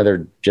Southern, even though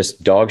they're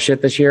just dog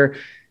shit this year.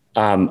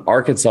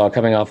 Arkansas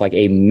coming off like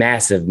a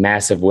massive,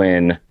 massive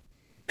win,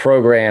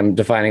 program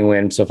defining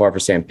win so far for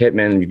Sam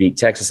Pittman. We beat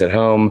Texas at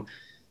home.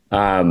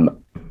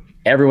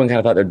 Everyone kind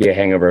of thought there'd be a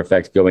hangover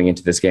effect going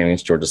into this game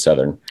against Georgia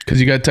Southern.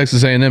 Because you got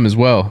Texas A&M as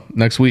well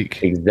next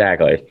week.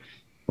 Exactly.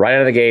 Right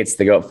out of the gates,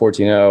 they go up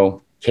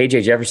 14-0.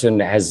 KJ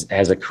Jefferson has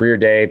a career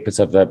day, puts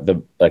up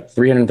the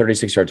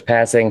 336 yards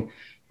passing,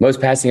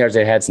 most passing yards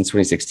they had since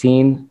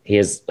 2016. He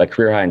has a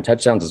career high in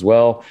touchdowns as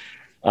well.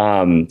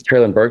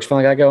 Traylon Burks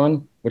finally got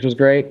going, which was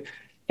great.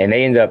 And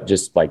they ended up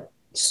just like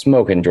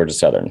smoking Georgia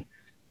Southern.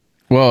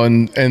 Well,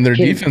 and their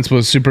defense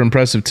was super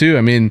impressive too.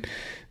 I mean,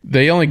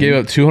 they only gave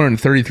up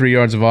 233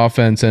 yards of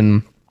offense,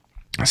 and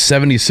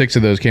 76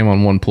 of those came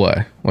on one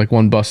play, like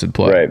one busted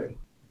play. Right.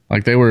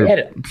 Like they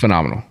were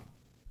phenomenal.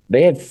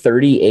 They had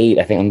 38,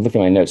 I think I'm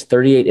looking at my notes,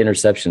 38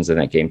 interceptions in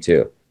that game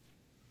too.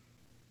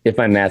 If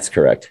my math's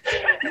correct.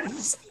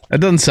 That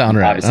doesn't sound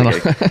right. Well,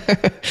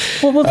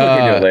 we'll look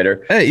into it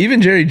later. Hey,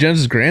 even Jerry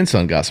Jones'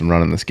 grandson got some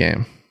run in this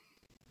game.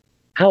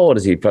 How old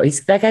is he?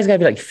 That guy's got to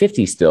be like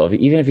 50 still,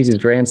 even if he's his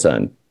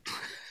grandson.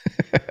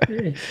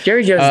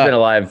 Jerry Jones has been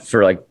alive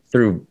for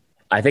through,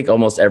 I think,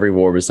 almost every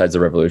war besides the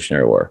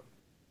Revolutionary War.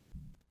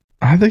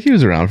 I think he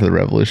was around for the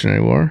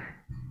Revolutionary War.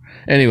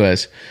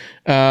 Anyways,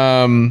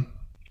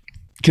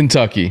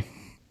 Kentucky.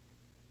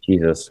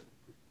 Jesus.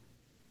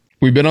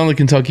 We've been on the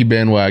Kentucky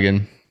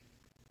bandwagon.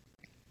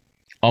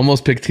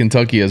 Almost picked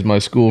Kentucky as my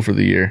school for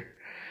the year.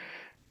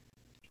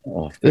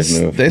 Oh, good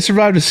move. They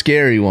survived a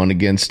scary one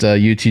against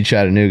UT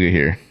Chattanooga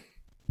here.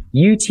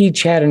 UT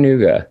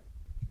Chattanooga.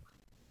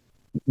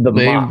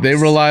 They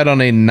relied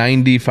on a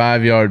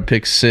 95-yard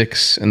pick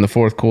six in the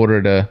fourth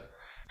quarter to.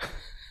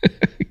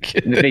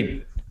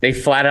 They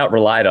flat out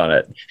relied on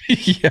it.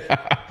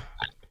 Yeah.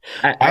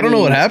 I don't know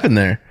what happened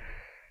there.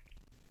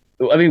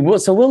 I mean,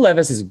 Will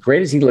Levis, as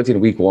great as he looked in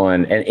week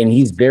one, and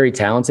he's very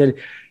talented.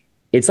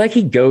 It's like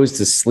he goes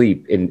to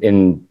sleep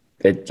in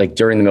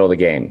during the middle of the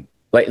game.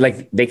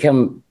 Like they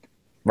come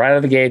right out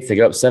of the gates, they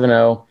go up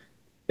 7-0.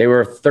 They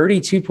were a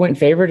 32-point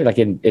favorite, like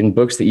in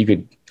books that you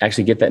could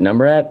actually get that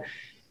number at.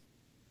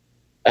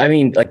 I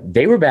mean,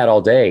 they were bad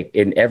all day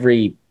in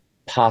every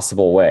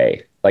possible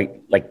way.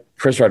 Like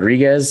Chris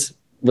Rodriguez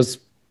was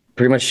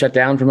pretty much shut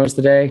down for most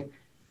of the day.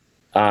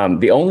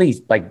 The only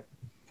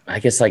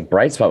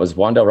bright spot was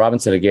Wan'Dale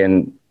Robinson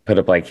again, put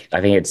up I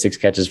think he had 6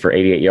 catches for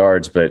 88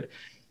 yards, but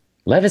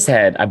Levis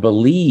had, I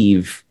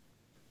believe,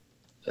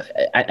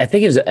 I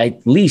think it was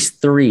at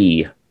least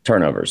 3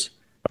 turnovers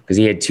because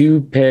he had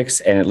 2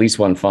 picks and at least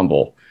 1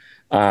 fumble.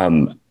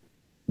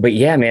 But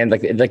yeah, man,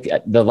 like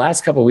the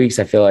last couple of weeks,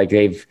 I feel like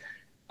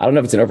I don't know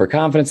if it's an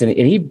overconfidence, and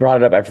he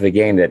brought it up after the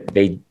game that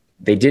they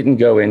didn't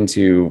go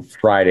into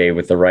Friday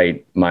with the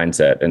right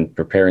mindset and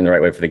preparing the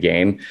right way for the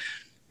game,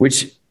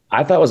 which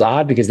I thought was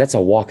odd because that's a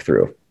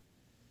walkthrough.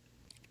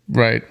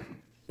 Right.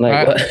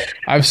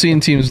 I've seen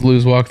teams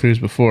lose walkthroughs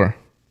before.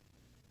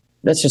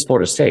 That's just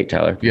Florida State,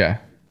 Tyler. Yeah,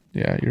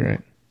 you're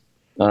right.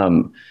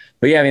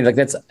 But yeah, I mean,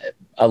 that's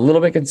a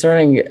little bit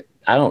concerning.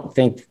 I don't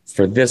think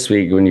for this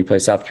week when you play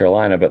South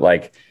Carolina, but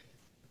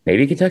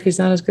maybe Kentucky's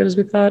not as good as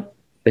we thought.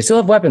 They still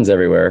have weapons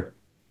everywhere,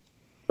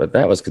 but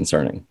that was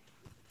concerning.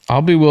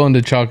 I'll be willing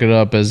to chalk it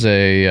up as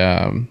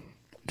a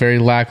very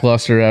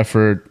lackluster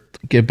effort,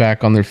 get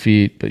back on their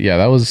feet. But yeah,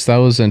 that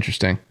was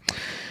interesting.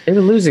 They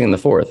were losing in the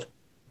fourth.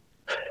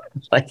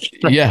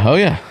 Yeah, oh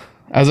yeah.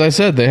 As I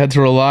said, they had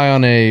to rely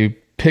on a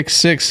pick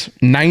six,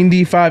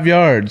 95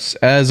 yards.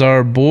 As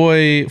our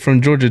boy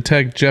from Georgia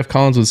Tech, Jeff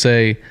Collins, would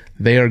say,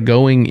 they are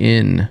going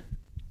in.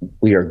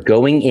 We are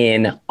going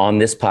in on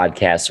this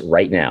podcast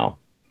right now.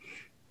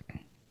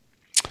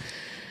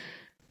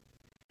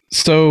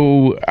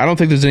 So I don't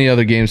think there's any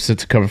other games to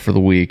cover for the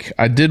week.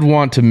 I did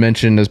want to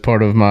mention as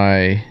part of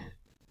my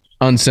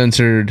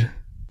uncensored,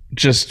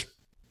 it's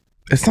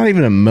not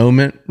even a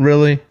moment,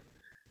 really.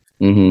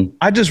 Mm-hmm.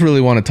 I just really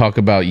want to talk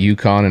about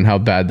UConn and how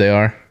bad they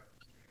are.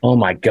 Oh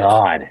my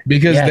God.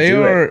 Because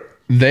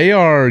they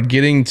are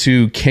getting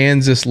to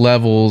Kansas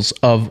levels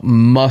of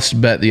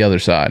must bet the other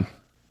side.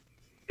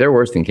 They're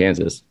worse than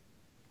Kansas.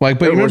 But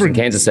they're worse than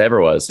Kansas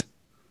ever was.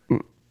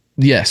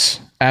 Yes,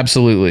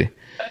 absolutely.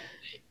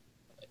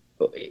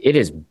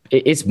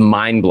 It's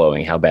mind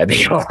blowing how bad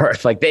they are.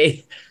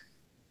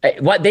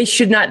 They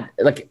should not,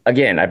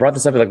 again, I brought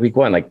this up at week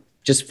one,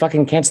 just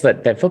fucking cancel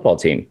that football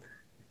team.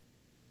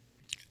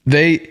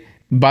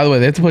 By the way,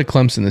 they have to play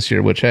Clemson this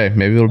year, which, hey,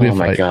 maybe it'll be a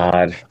fight. Oh my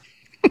God.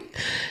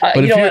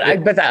 You know what? I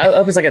bet that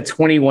it was a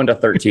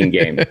 21-13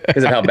 game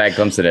because of how bad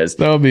Clemson is.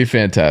 That would be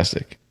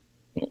fantastic.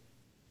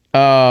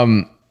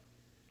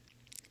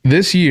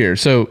 This year,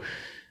 so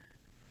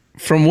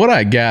from what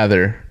I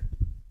gather,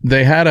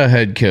 they had a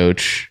head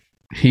coach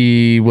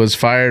he was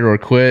fired or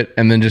quit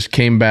and then just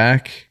came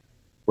back.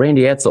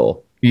 Randy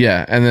Edsall.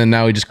 Yeah, and then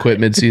now he just quit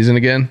midseason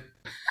again.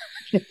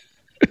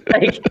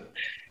 Like,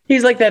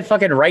 he's like that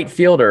fucking right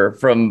fielder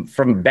from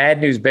Bad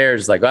News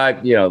Bears. Like,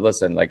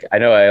 listen, like, I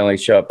know I only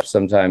show up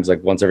sometimes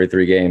like once every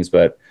 3 games,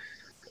 but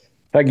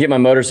if I can get my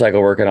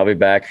motorcycle working, I'll be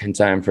back in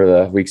time for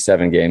the week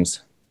 7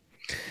 games.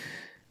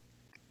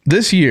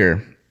 This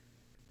year,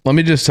 let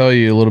me just tell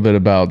you a little bit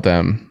about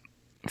them.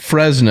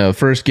 Fresno,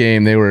 first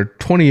game, they were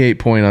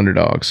 28-point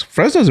underdogs.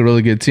 Fresno's a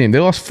really good team. They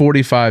lost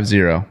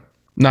 45-0.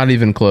 Not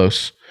even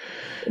close.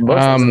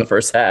 Most in the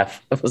first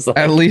half. Like,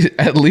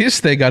 at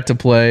least they got to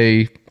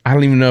play. I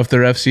don't even know if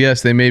they're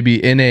FCS. They may be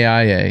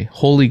NAIA.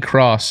 Holy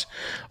Cross,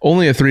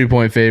 only a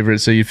 3-point favorite.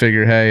 So you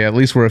figure, hey, at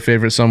least we're a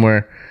favorite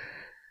somewhere.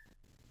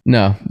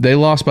 No, they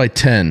lost by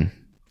 10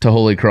 to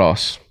Holy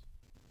Cross.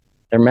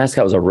 Their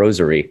mascot was a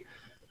rosary.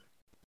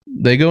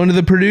 They go into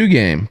the Purdue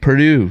game.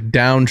 Purdue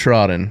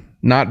downtrodden,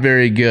 not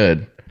very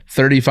good.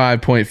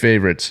 35-point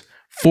favorites.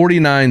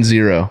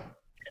 49-0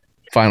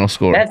 final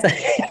score.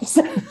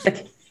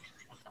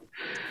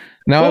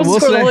 Now, what was the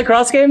score of the Holy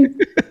Cross game?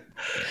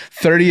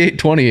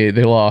 38-28,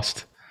 they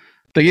lost.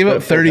 They gave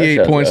up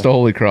 38 points to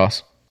Holy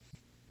Cross.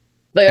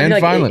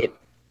 Finally,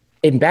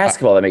 in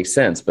basketball, that makes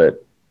sense,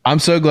 but I'm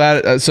so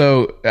glad.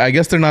 So I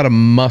guess they're not a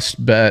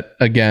must bet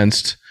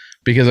against,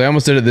 because I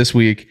almost did it this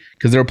week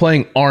because they were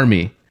playing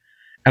Army.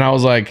 And I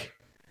was like,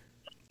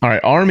 all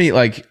right, Army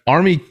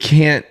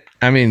can't,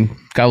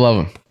 gotta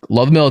love them.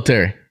 Love the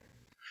military.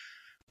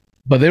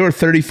 But they were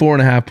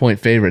 34.5-point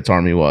favorites,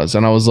 Army was.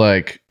 And I was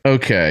like,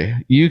 okay,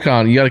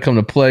 UConn, you got to come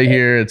to play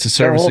here. It's a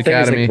service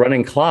academy. Thing is like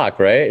running clock,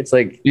 right? It's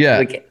like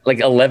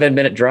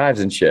 11-minute drives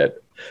and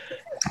shit.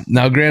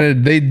 Now,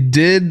 granted, they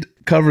did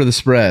cover the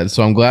spread,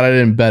 so I'm glad I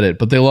didn't bet it.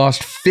 But they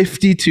lost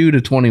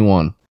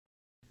 52-21,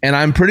 and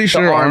I'm pretty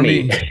sure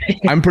Army.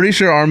 I'm pretty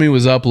sure Army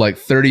was up like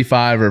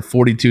 35 or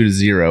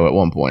 42-0 at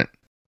one point.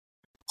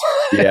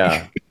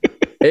 Yeah,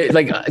 I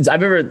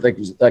remember like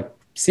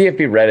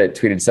CFB Reddit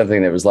tweeted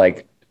something that was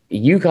like,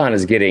 UConn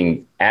is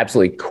getting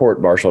absolutely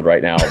court-martialed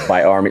right now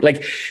by Army.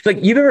 Like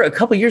you remember a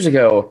couple years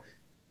ago,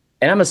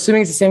 and I'm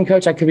assuming it's the same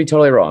coach. I could be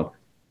totally wrong,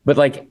 but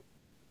like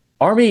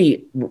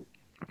Army,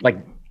 like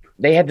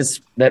they had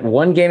that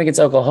one game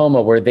against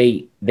Oklahoma where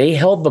they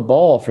held the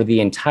ball for the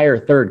entire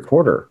third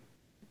quarter.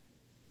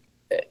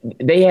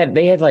 They had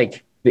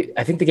like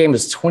I think the game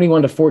was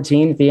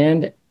 21-14 at the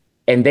end,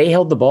 and they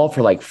held the ball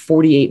for like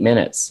 48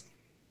 minutes.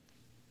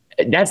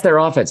 That's their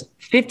offense.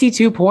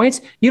 52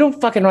 points. You don't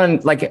fucking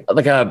run like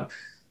a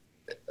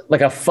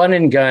fun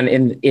and gun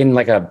in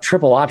like a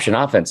triple option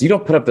offense. You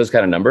don't put up those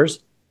kind of numbers.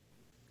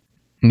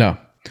 No.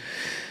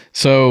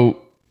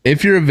 So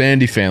if you're a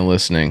Vandy fan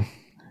listening,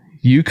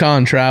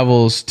 UConn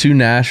travels to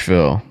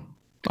Nashville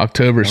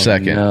October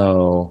 2nd.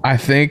 No. I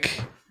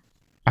think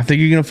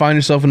you're gonna find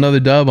yourself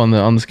another dub on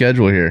the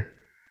schedule here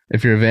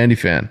if you're a Vandy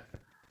fan.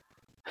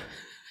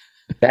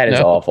 That is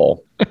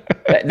awful.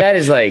 That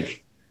is like,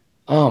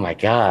 oh my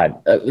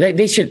God.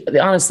 They should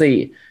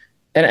honestly,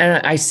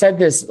 and I said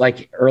this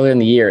like earlier in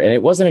the year, and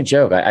it wasn't a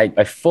joke.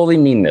 I fully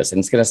mean this, and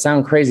it's going to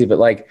sound crazy, but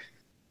like,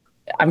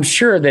 I'm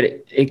sure that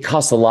it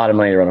costs a lot of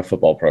money to run a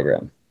football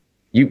program.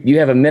 You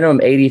have a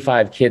minimum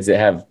 85 kids that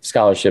have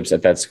scholarships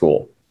at that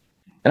school.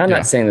 And I'm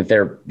not saying that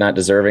they're not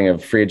deserving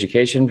of free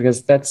education,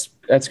 because that's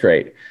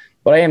great.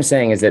 What I am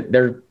saying is that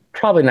they're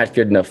probably not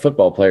good enough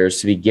football players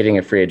to be getting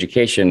a free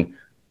education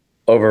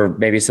over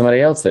maybe somebody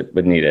else that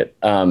would need it.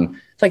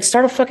 Like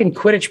start a fucking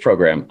Quidditch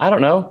program. I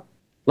don't know.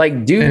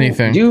 Like do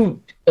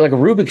like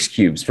Rubik's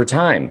cubes for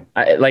time.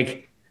 We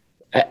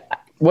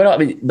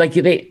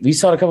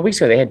saw it a couple weeks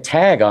ago. They had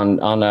tag on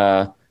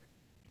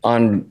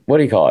what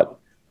do you call it?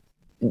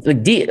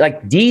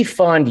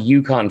 Defund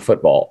UConn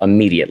football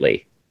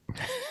immediately.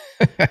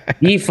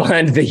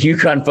 Defund the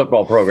UConn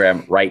football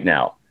program right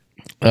now.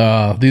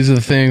 These are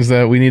the things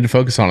that we need to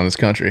focus on in this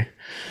country.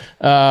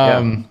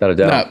 Without a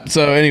doubt.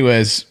 So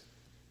anyways,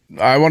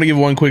 I want to give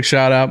one quick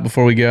shout out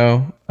before we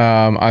go.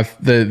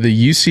 The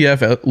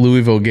UCF at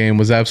Louisville game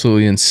was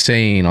absolutely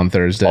insane on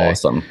Thursday.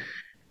 Awesome.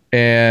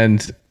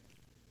 And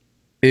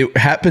it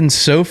happened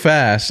so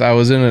fast. I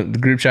was in a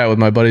group chat with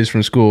my buddies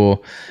from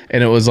school,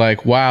 and it was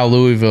like, wow,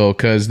 Louisville,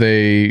 because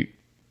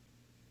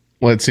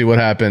let's see what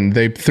happened.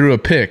 They threw a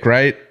pick,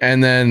 right?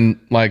 And then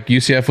like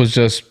UCF was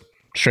just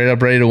straight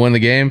up ready to win the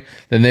game.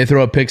 Then they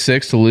throw a pick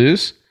six to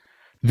lose.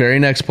 Very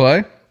next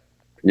play.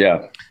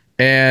 Yeah.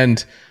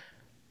 And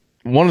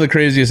one of the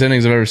craziest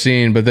innings I've ever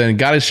seen, but then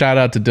got a shout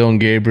out to Dylan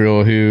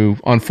Gabriel, who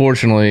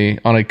unfortunately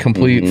on a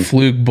complete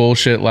fluke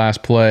bullshit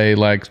last play,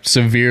 like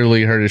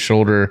severely hurt his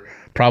shoulder,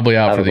 probably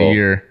out for the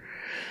year.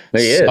 He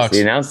is.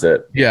 He announced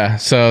it. Yeah.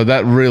 So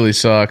that really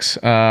sucks.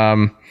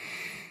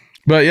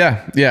 But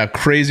yeah,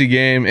 crazy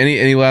game.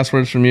 Any last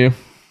words from you?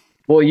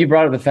 Well, you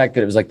brought up the fact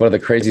that it was like one of the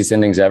craziest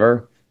endings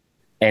ever.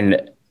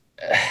 And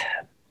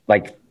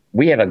like,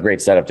 we have a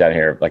great setup down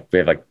here. Like we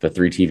have like the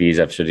 3 TVs.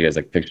 I've showed you guys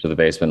like pictures of the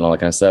basement and all that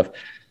kind of stuff.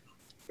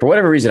 For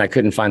whatever reason, I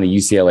couldn't find the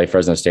UCLA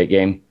Fresno State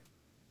game.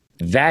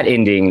 That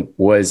ending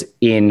was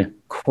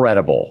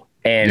incredible.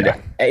 And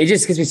it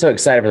just gets me so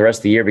excited for the rest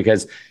of the year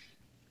because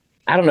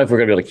I don't know if we're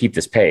going to be able to keep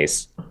this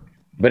pace,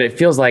 but it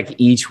feels like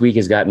each week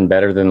has gotten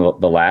better than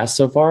the last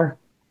so far.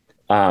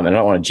 And I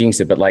don't want to jinx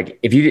it, but like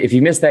if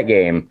you missed that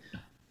game,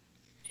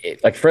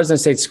 like Fresno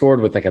State scored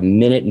with like 1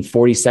 minute and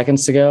 40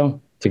 seconds to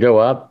go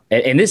up.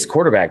 And this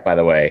quarterback, by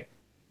the way,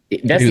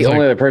 that's the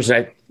only other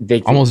person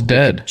they almost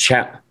dead.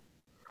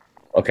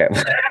 Okay.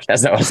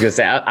 That's not what I was going to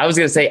say. I was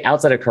going to say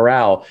outside of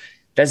Corral,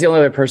 that's the only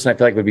other person I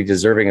feel like would be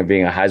deserving of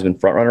being a Heisman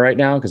frontrunner right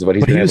now because of what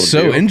he's been able to do.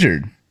 He was so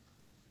injured.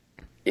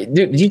 Dude,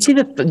 did you see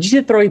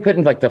the throw he put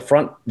in like the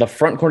front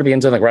corner of the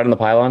end zone, like right on the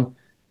pylon?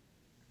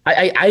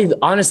 I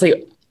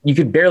honestly, you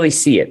could barely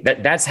see it.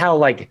 That's how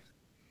like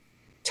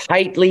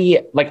tightly,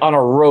 like on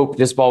a rope,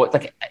 this ball,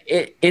 like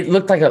it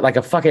looked like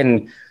a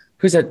fucking,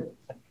 who's that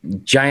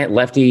giant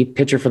lefty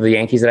pitcher for the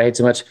Yankees that I hate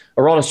so much?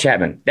 Aroldis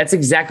Chapman. That's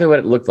exactly what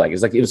it looked like.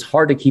 It's like it was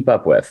hard to keep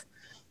up with.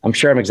 I'm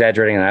sure I'm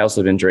exaggerating, and I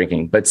also have been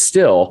drinking, but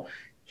still,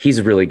 he's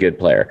a really good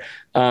player.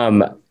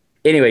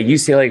 Anyway,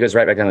 UCLA goes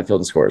right back down the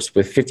field and scores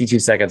with 52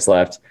 seconds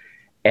left.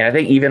 And I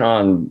think even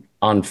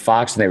on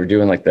Fox, when they were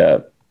doing like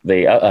the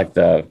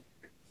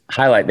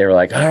highlight, they were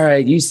like, all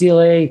right,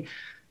 UCLA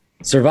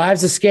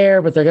survives the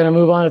scare, but they're going to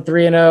move on to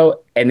 3-0.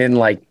 And then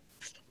like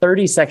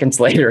 30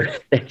 seconds later,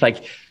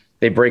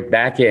 they break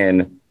back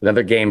in,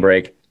 another game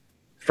break.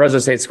 Fresno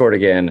State scored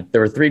again.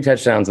 There were 3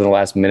 touchdowns in the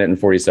last minute and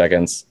 40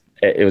 seconds.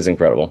 It was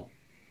incredible.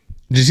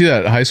 Did you see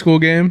that high school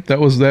game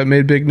that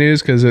made big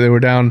news because they were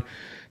down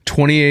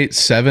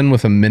 28-7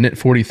 with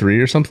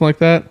 1:43 or something like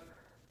that?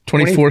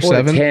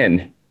 24-7.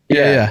 10.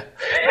 Yeah.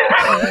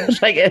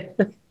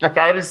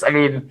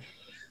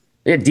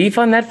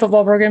 Defund that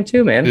football program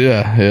too, man.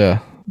 Yeah.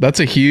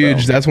 That's a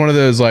huge. That's one of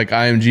those like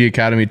IMG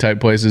Academy type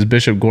places.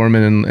 Bishop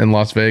Gorman in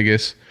Las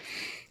Vegas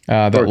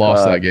that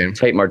lost that game.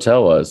 Tate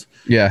Martell was.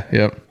 Yeah.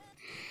 Yep.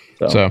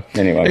 So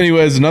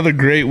anyways, another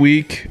great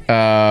week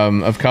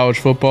of college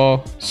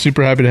football.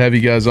 Super happy to have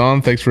you guys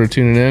on. Thanks for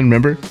tuning in.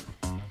 Remember,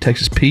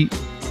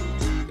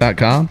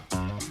 TexasPete.com.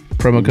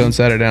 Promo code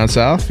Saturday Down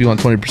South if you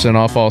want 20%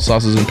 off all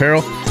sauces and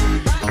apparel.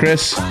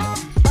 Chris,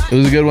 it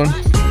was a good one.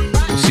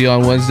 We'll see you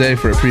on Wednesday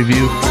for a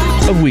preview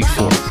of week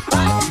 4.